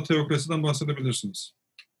 Orada teokrasiden bahsedebilirsiniz.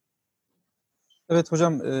 Evet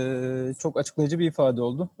hocam, çok açıklayıcı bir ifade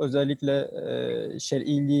oldu. Özellikle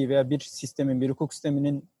şer'iliği veya bir hukuk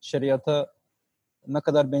sisteminin şeriata ne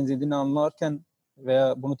kadar benzediğini anlarken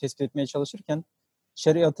veya bunu tespit etmeye çalışırken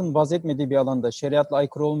şeriatın vazetmediği bir alanda şeriatla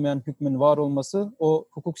aykırı olmayan hükmün var olması o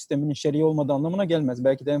hukuk sisteminin şer'i olmadığı anlamına gelmez.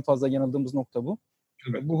 Belki de en fazla yanıldığımız nokta bu.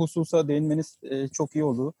 Evet. Bu hususa değinmeniz çok iyi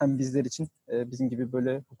oldu. Hem bizler için, bizim gibi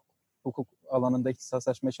böyle hukuk alanında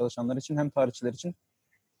ihtisaslaşmaya çalışanlar için hem tarihçiler için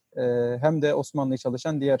hem de Osmanlı'yı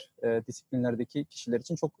çalışan diğer disiplinlerdeki kişiler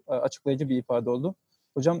için çok açıklayıcı bir ifade oldu.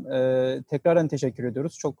 Hocam tekraren teşekkür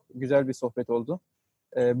ediyoruz. Çok güzel bir sohbet oldu.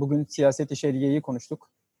 Bugün Siyaset-i Şer'iyye'yi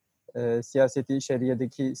konuştuk. Siyaseti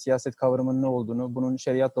Şer'iyye'deki siyaset kavramının ne olduğunu, bunun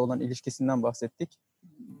şeriatla olan ilişkisinden bahsettik.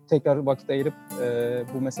 Tekrar vakit ayırıp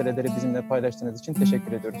bu meseleleri bizimle paylaştığınız için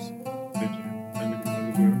teşekkür ediyoruz. Peki. Ben de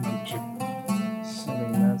dinlediğim. Ben teşekkür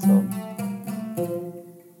ederim. Sağ olun.